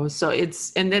 so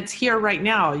it's here right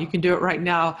now. You can do it right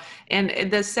now.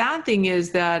 And the sad thing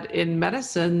is that in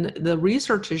medicine, the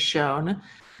research has shown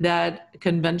that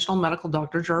conventional medical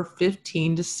doctors are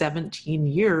 15 to 17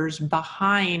 years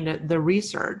behind the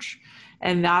research.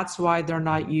 And that's why they're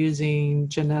not using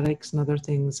genetics and other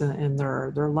things in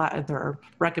their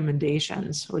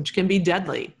recommendations, which can be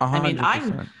deadly. 100%. I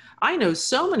mean, I know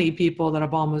so many people that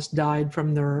have almost died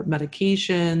from their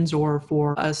medications or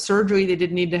for a surgery they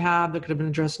didn't need to have that could have been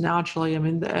addressed naturally. I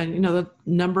mean, the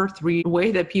number 3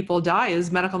 way that people die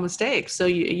is medical mistakes. So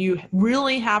you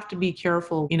really have to be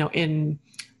careful,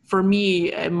 for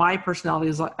me, my personality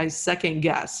is like, I second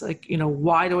guess,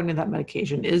 why do I need that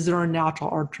medication? Is there a natural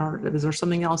alternative? Is there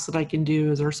something else that I can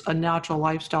do? Is there a natural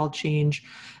lifestyle change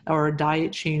or a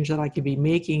diet change that I could be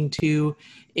making to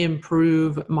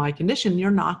improve my condition? You're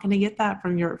not going to get that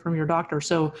from your doctor.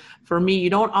 So for me, you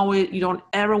don't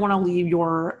ever want to leave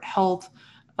your health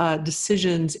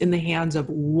decisions in the hands of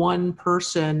one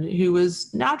person who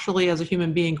is naturally, as a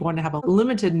human being, going to have a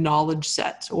limited knowledge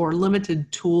set or limited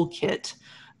toolkit.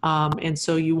 And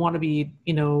so you want to be,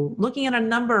 looking at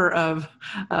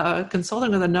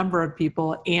consulting with a number of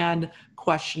people and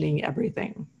questioning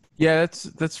everything. Yeah,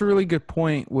 that's a really good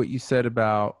point, what you said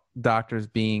about doctors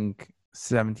being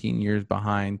 17 years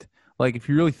behind. Like, if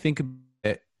you really think about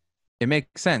it, it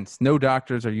makes sense. No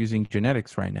doctors are using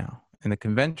genetics right now. In the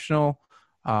conventional,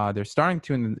 they're starting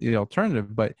to in the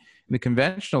alternative, but in the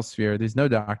conventional sphere, there's no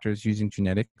doctors using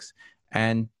genetics.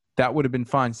 And that would have been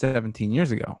fine 17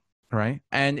 years ago. Right.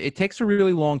 And it takes a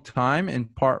really long time, in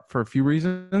part for a few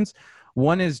reasons.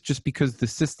 One is just because the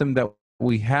system that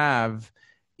we have,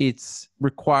 it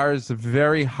requires a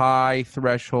very high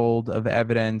threshold of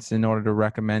evidence in order to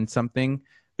recommend something,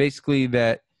 basically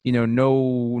that,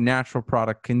 no natural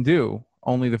product can do,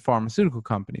 only the pharmaceutical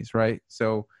companies. Right.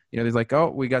 So, there's like, oh,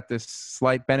 we got this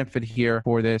slight benefit here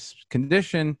for this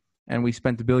condition, and we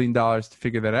spent $1 billion to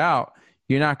figure that out.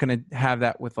 You're not going to have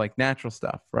that with like natural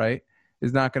stuff. Right.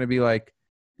 Is not going to be like,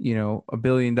 $1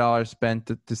 billion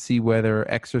spent to see whether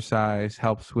exercise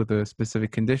helps with a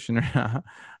specific condition or not,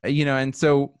 and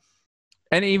so,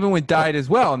 and even with diet as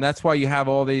well. And that's why you have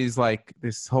all these, like,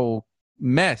 this whole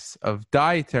mess of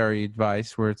dietary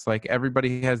advice where it's like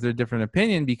everybody has their different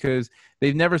opinion because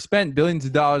they've never spent billions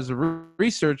of dollars of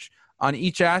research on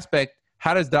each aspect.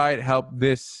 How does diet help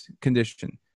this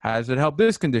condition? How does it help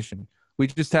this condition? We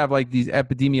just have like these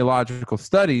epidemiological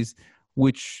studies,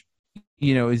 which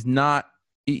is not,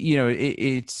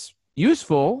 it's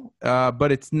useful,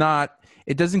 but it's not,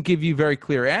 it doesn't give you very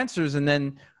clear answers. And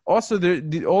then also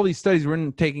all these studies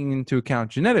weren't taking into account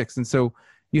genetics. And so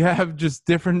you have just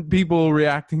different people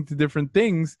reacting to different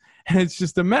things, and it's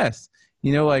just a mess.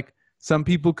 Like, some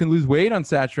people can lose weight on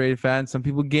saturated fat and some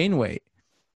people gain weight.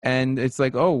 And it's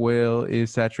like, oh, well,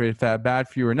 is saturated fat bad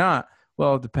for you or not?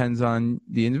 Well, it depends on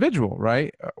the individual,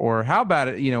 right? Or how bad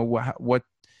it, what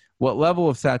level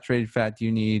of saturated fat do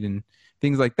you need, and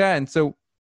things like that. And so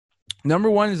number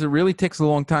one is it really takes a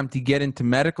long time to get into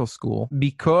medical school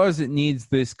because it needs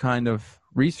this kind of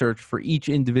research for each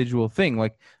individual thing.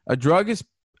 Like, a drug is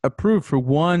approved for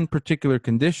one particular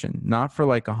condition, not for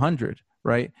like 100,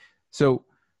 right? So,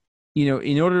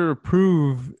 in order to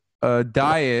prove a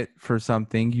diet for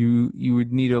something, you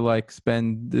would need to like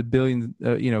spend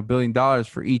 $1 billion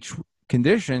for each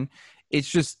condition. It's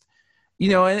just,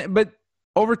 but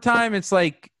over time, it's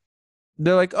like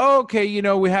they're like, oh, okay,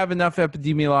 we have enough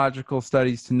epidemiological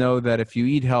studies to know that if you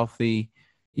eat healthy,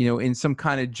 in some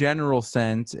kind of general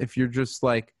sense, if you're just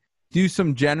like do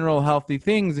some general healthy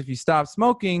things, if you stop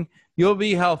smoking, you'll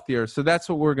be healthier. So that's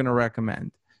what we're going to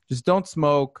recommend. Just don't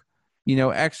smoke,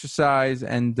 exercise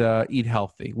and eat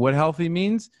healthy. What healthy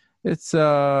means? It's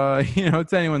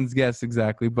it's anyone's guess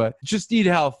exactly, but just eat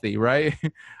healthy, right?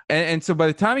 and so by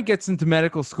the time it gets into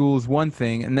medical school is one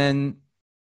thing, and then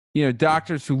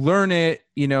doctors who learn it,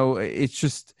 it's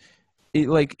just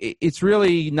it's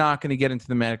really not going to get into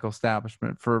the medical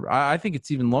establishment for, I think it's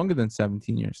even longer than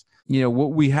 17 years.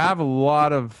 What we have a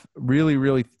lot of really,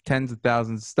 really tens of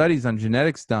thousands of studies on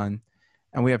genetics done,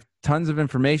 and we have tons of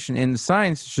information in the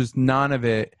science. It's just none of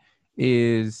it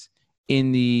is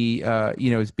in the,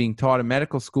 is being taught in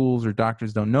medical schools, or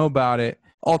doctors don't know about it.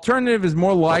 Alternative is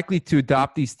more likely to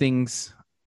adopt these things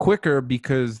quicker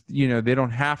because, they don't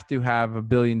have to have $1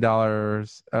 billion.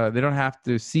 They don't have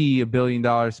to see $1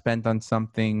 billion spent on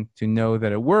something to know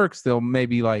that it works. They'll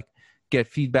maybe like get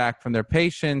feedback from their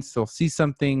patients. They'll see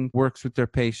something works with their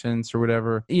patients or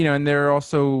whatever, and they're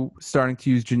also starting to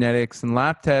use genetics and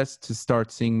lab tests to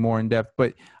start seeing more in depth.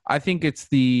 But I think it's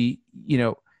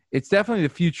it's definitely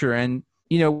the future. And,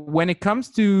 when it comes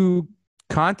to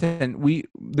content,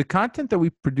 the content that we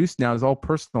produce now is all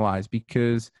personalized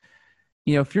because,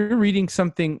 if you're reading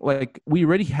something, like we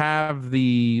already have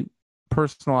the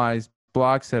personalized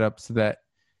blog set up so that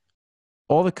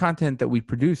all the content that we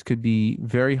produce could be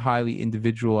very highly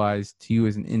individualized to you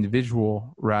as an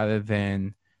individual, rather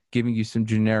than giving you some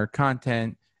generic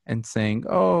content and saying,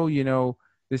 oh,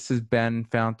 this has been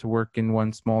found to work in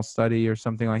one small study or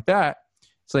something like that.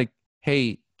 It's like,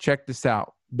 hey, check this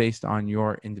out based on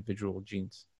your individual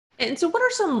genes. And so what are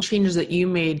some changes that you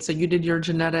made? So you did your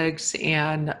genetics,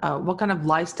 and what kind of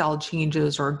lifestyle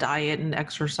changes or diet and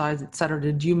exercise, et cetera,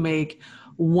 did you make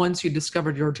once you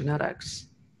discovered your genetics?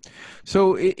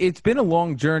 So it's been a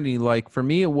long journey. Like for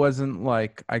me, it wasn't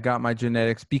like I got my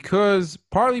genetics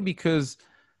partly because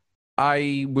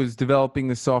I was developing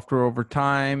the software over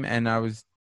time, and I was,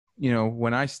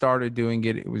 when I started doing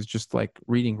it, it was just like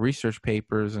reading research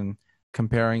papers and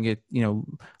comparing it,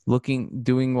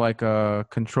 doing like a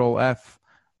control F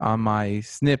on my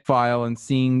SNP file and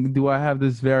seeing, do I have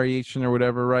this variation or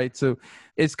whatever, right? So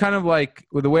it's kind of like,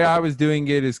 well, the way I was doing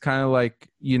it is kind of like,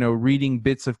 reading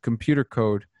bits of computer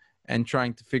code and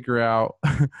trying to figure out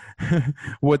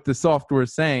what the software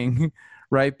is saying,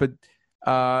 right? But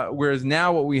whereas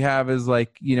now what we have is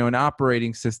like, an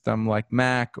operating system like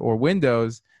Mac or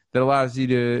Windows that allows you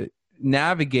to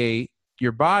navigate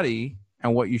your body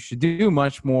and what you should do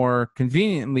much more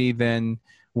conveniently than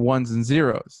ones and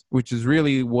zeros, which is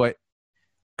really what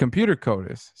computer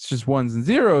code is. It's just ones and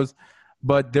zeros,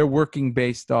 but they're working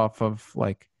based off of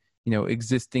like,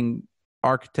 existing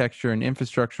architecture and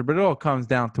infrastructure, but it all comes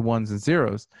down to ones and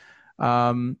zeros.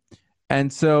 And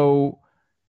so,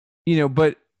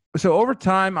 so over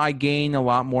time I gain a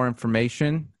lot more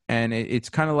information, and it's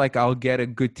kind of like I'll get a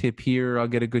good tip here, I'll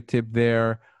get a good tip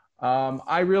there.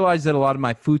 I realized that a lot of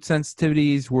my food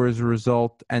sensitivities were as a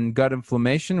result, and gut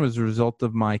inflammation was a result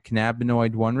of my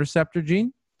cannabinoid 1 receptor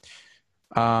gene.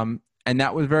 And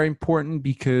that was very important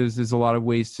because there's a lot of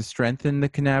ways to strengthen the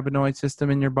cannabinoid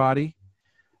system in your body.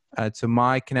 So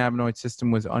my cannabinoid system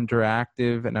was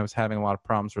underactive, and I was having a lot of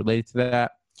problems related to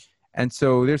that. And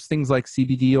so there's things like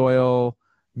CBD oil,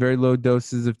 very low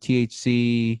doses of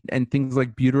THC, and things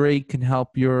like butyrate can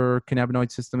help your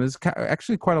cannabinoid system. There's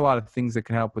actually quite a lot of things that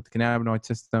can help with the cannabinoid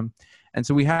system. And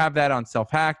so we have that on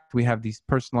Self-Hacked. We have these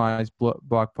personalized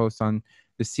blog posts on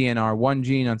the CNR1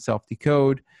 gene on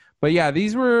Self-Decode. But yeah,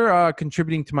 these were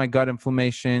contributing to my gut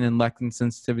inflammation and lectin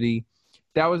sensitivity.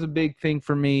 That was a big thing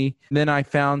for me. Then I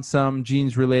found some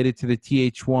genes related to the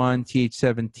TH1,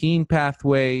 TH17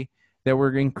 pathway that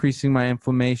were increasing my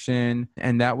inflammation,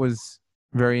 and that was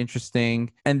very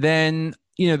interesting. And then,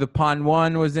 the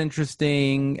PON1 was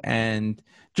interesting, and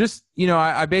just,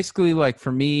 I basically, like,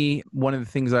 for me, one of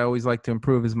the things I always like to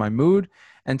improve is my mood.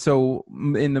 And so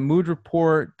in the mood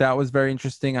report, that was very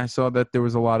interesting. I saw that there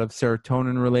was a lot of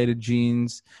serotonin related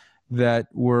genes that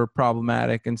were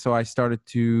problematic. And so I started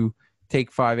to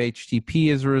take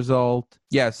 5-HTP as a result.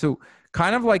 Yeah. So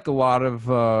kind of like a lot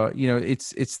of,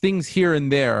 it's things here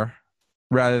and there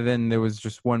rather than there was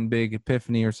just one big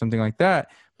epiphany or something like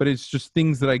that. But it's just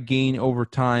things that I gain over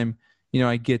time.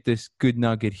 I get this good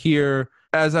nugget here.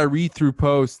 As I read through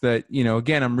posts that,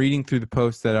 again, I'm reading through the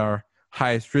posts that are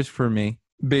highest risk for me.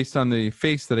 based on the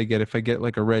face that I get. If I get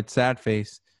like a red sad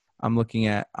face, I'm looking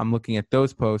at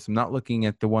those posts. I'm not looking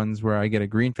at the ones where I get a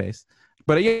green face.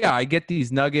 But yeah, I get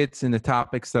these nuggets and the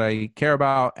topics that I care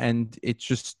about, and it's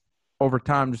just over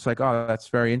time, just like, oh, that's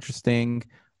very interesting.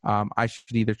 I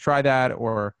should either try that,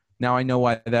 or now I know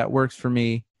why that works for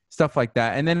me. Stuff like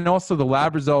that. And then also the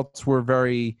lab results were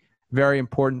very, very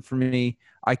important for me.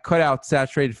 I cut out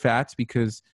saturated fats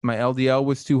because my LDL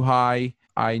was too high.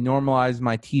 I normalized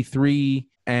my T3,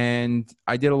 and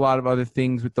I did a lot of other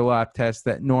things with the lab tests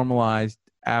that normalized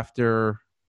after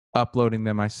uploading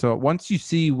them. I saw once you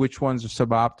see which ones are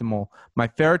suboptimal, my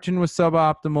ferritin was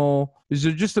suboptimal. There's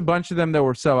just a bunch of them that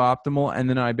were suboptimal, and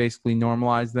then I basically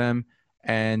normalized them,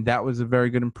 and that was a very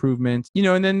good improvement.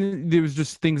 And then there was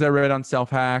just things I read on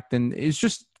Self-Hacked, and it's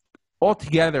just all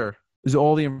together is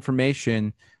all the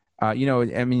information. I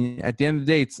mean, at the end of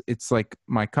the day, it's like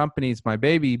my company, it's my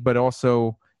baby, but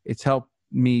also it's helped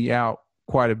me out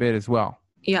quite a bit as well.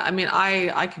 Yeah, I mean,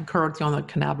 I concur with you on the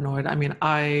cannabinoid. I mean,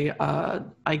 I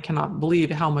cannot believe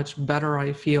how much better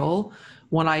I feel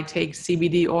when I take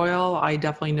CBD oil. I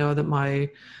definitely know that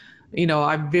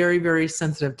I'm very, very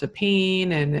sensitive to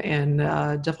pain, and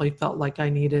definitely felt like I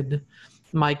needed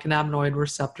my cannabinoid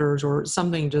receptors, or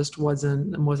something just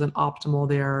wasn't optimal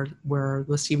there. Where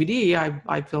with CBD,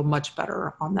 I feel much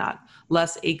better on that.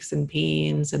 Less aches and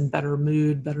pains, and better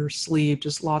mood, better sleep,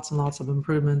 just lots and lots of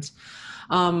improvements.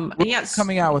 Yes.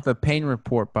 Coming out with a pain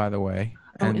report, by the way.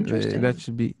 Oh, interesting. That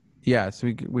should be, yeah.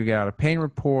 So we got a pain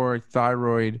report,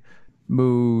 thyroid,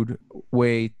 mood,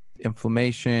 weight,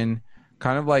 inflammation,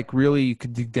 kind of like really you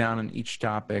could dig down on each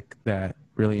topic that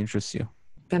really interests you.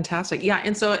 Fantastic. Yeah.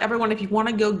 And so everyone, if you want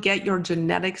to go get your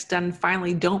genetics done,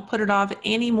 finally, don't put it off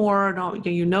anymore. Don't,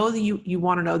 you know that you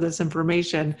want to know this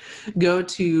information, go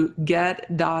to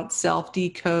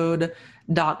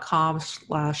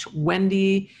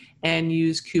get.selfdecode.com/Wendy and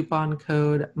use coupon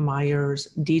code Myers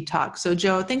Detox. So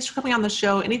Joe, thanks for coming on the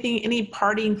show. Any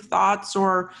parting thoughts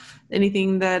or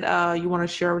anything that you want to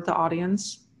share with the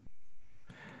audience?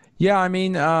 Yeah. I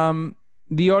mean,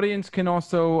 the audience can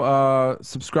also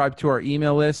subscribe to our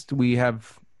email list. We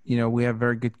have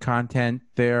very good content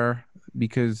there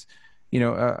because,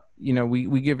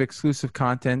 we give exclusive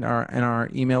content in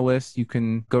our email list. You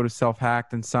can go to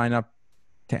Self-Hacked and sign up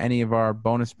to any of our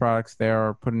bonus products there,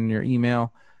 or put in your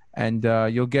email, and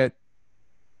you'll get,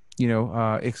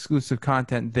 exclusive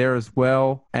content there as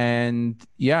well. And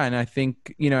yeah, and I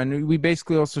think, and we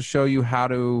basically also show you how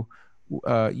to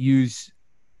use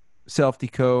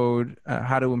Self-Decode,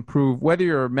 how to improve. Whether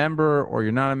you're a member or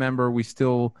you're not a member, we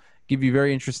still give you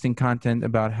very interesting content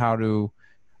about how to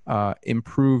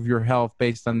improve your health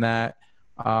based on that.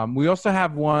 We also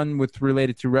have one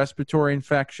related to respiratory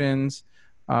infections,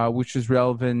 which is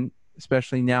relevant,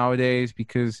 especially nowadays,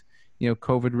 because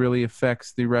COVID really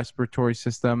affects the respiratory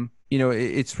system.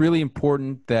 It's really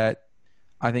important that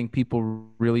I think people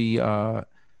really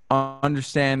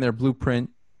understand their blueprint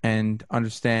and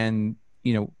understand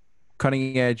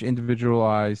cutting edge,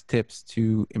 individualized tips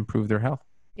to improve their health.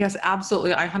 Yes,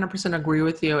 absolutely. I 100% agree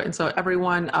with you. And so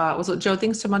everyone, Joe,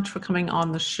 thanks so much for coming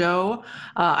on the show.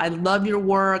 I love your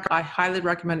work. I highly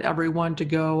recommend everyone to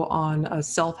go on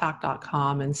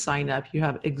selfhack.com and sign up. You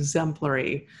have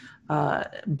exemplary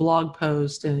blog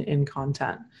posts and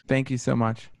content. Thank you so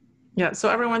much. Yeah. So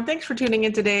everyone, thanks for tuning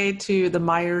in today to the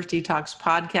Myers Detox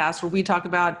podcast, where we talk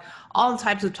about all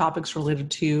types of topics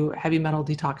related to heavy metal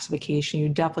detoxification. You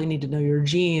definitely need to know your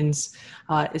genes,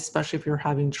 especially if you're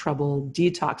having trouble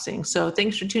detoxing. So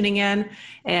thanks for tuning in,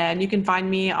 and you can find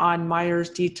me on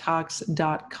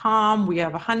myersdetox.com. We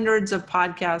have hundreds of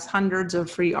podcasts, hundreds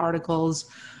of free articles.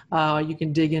 You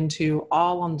can dig into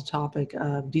all on the topic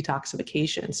of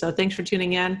detoxification. So thanks for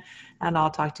tuning in, and I'll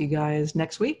talk to you guys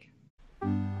next week.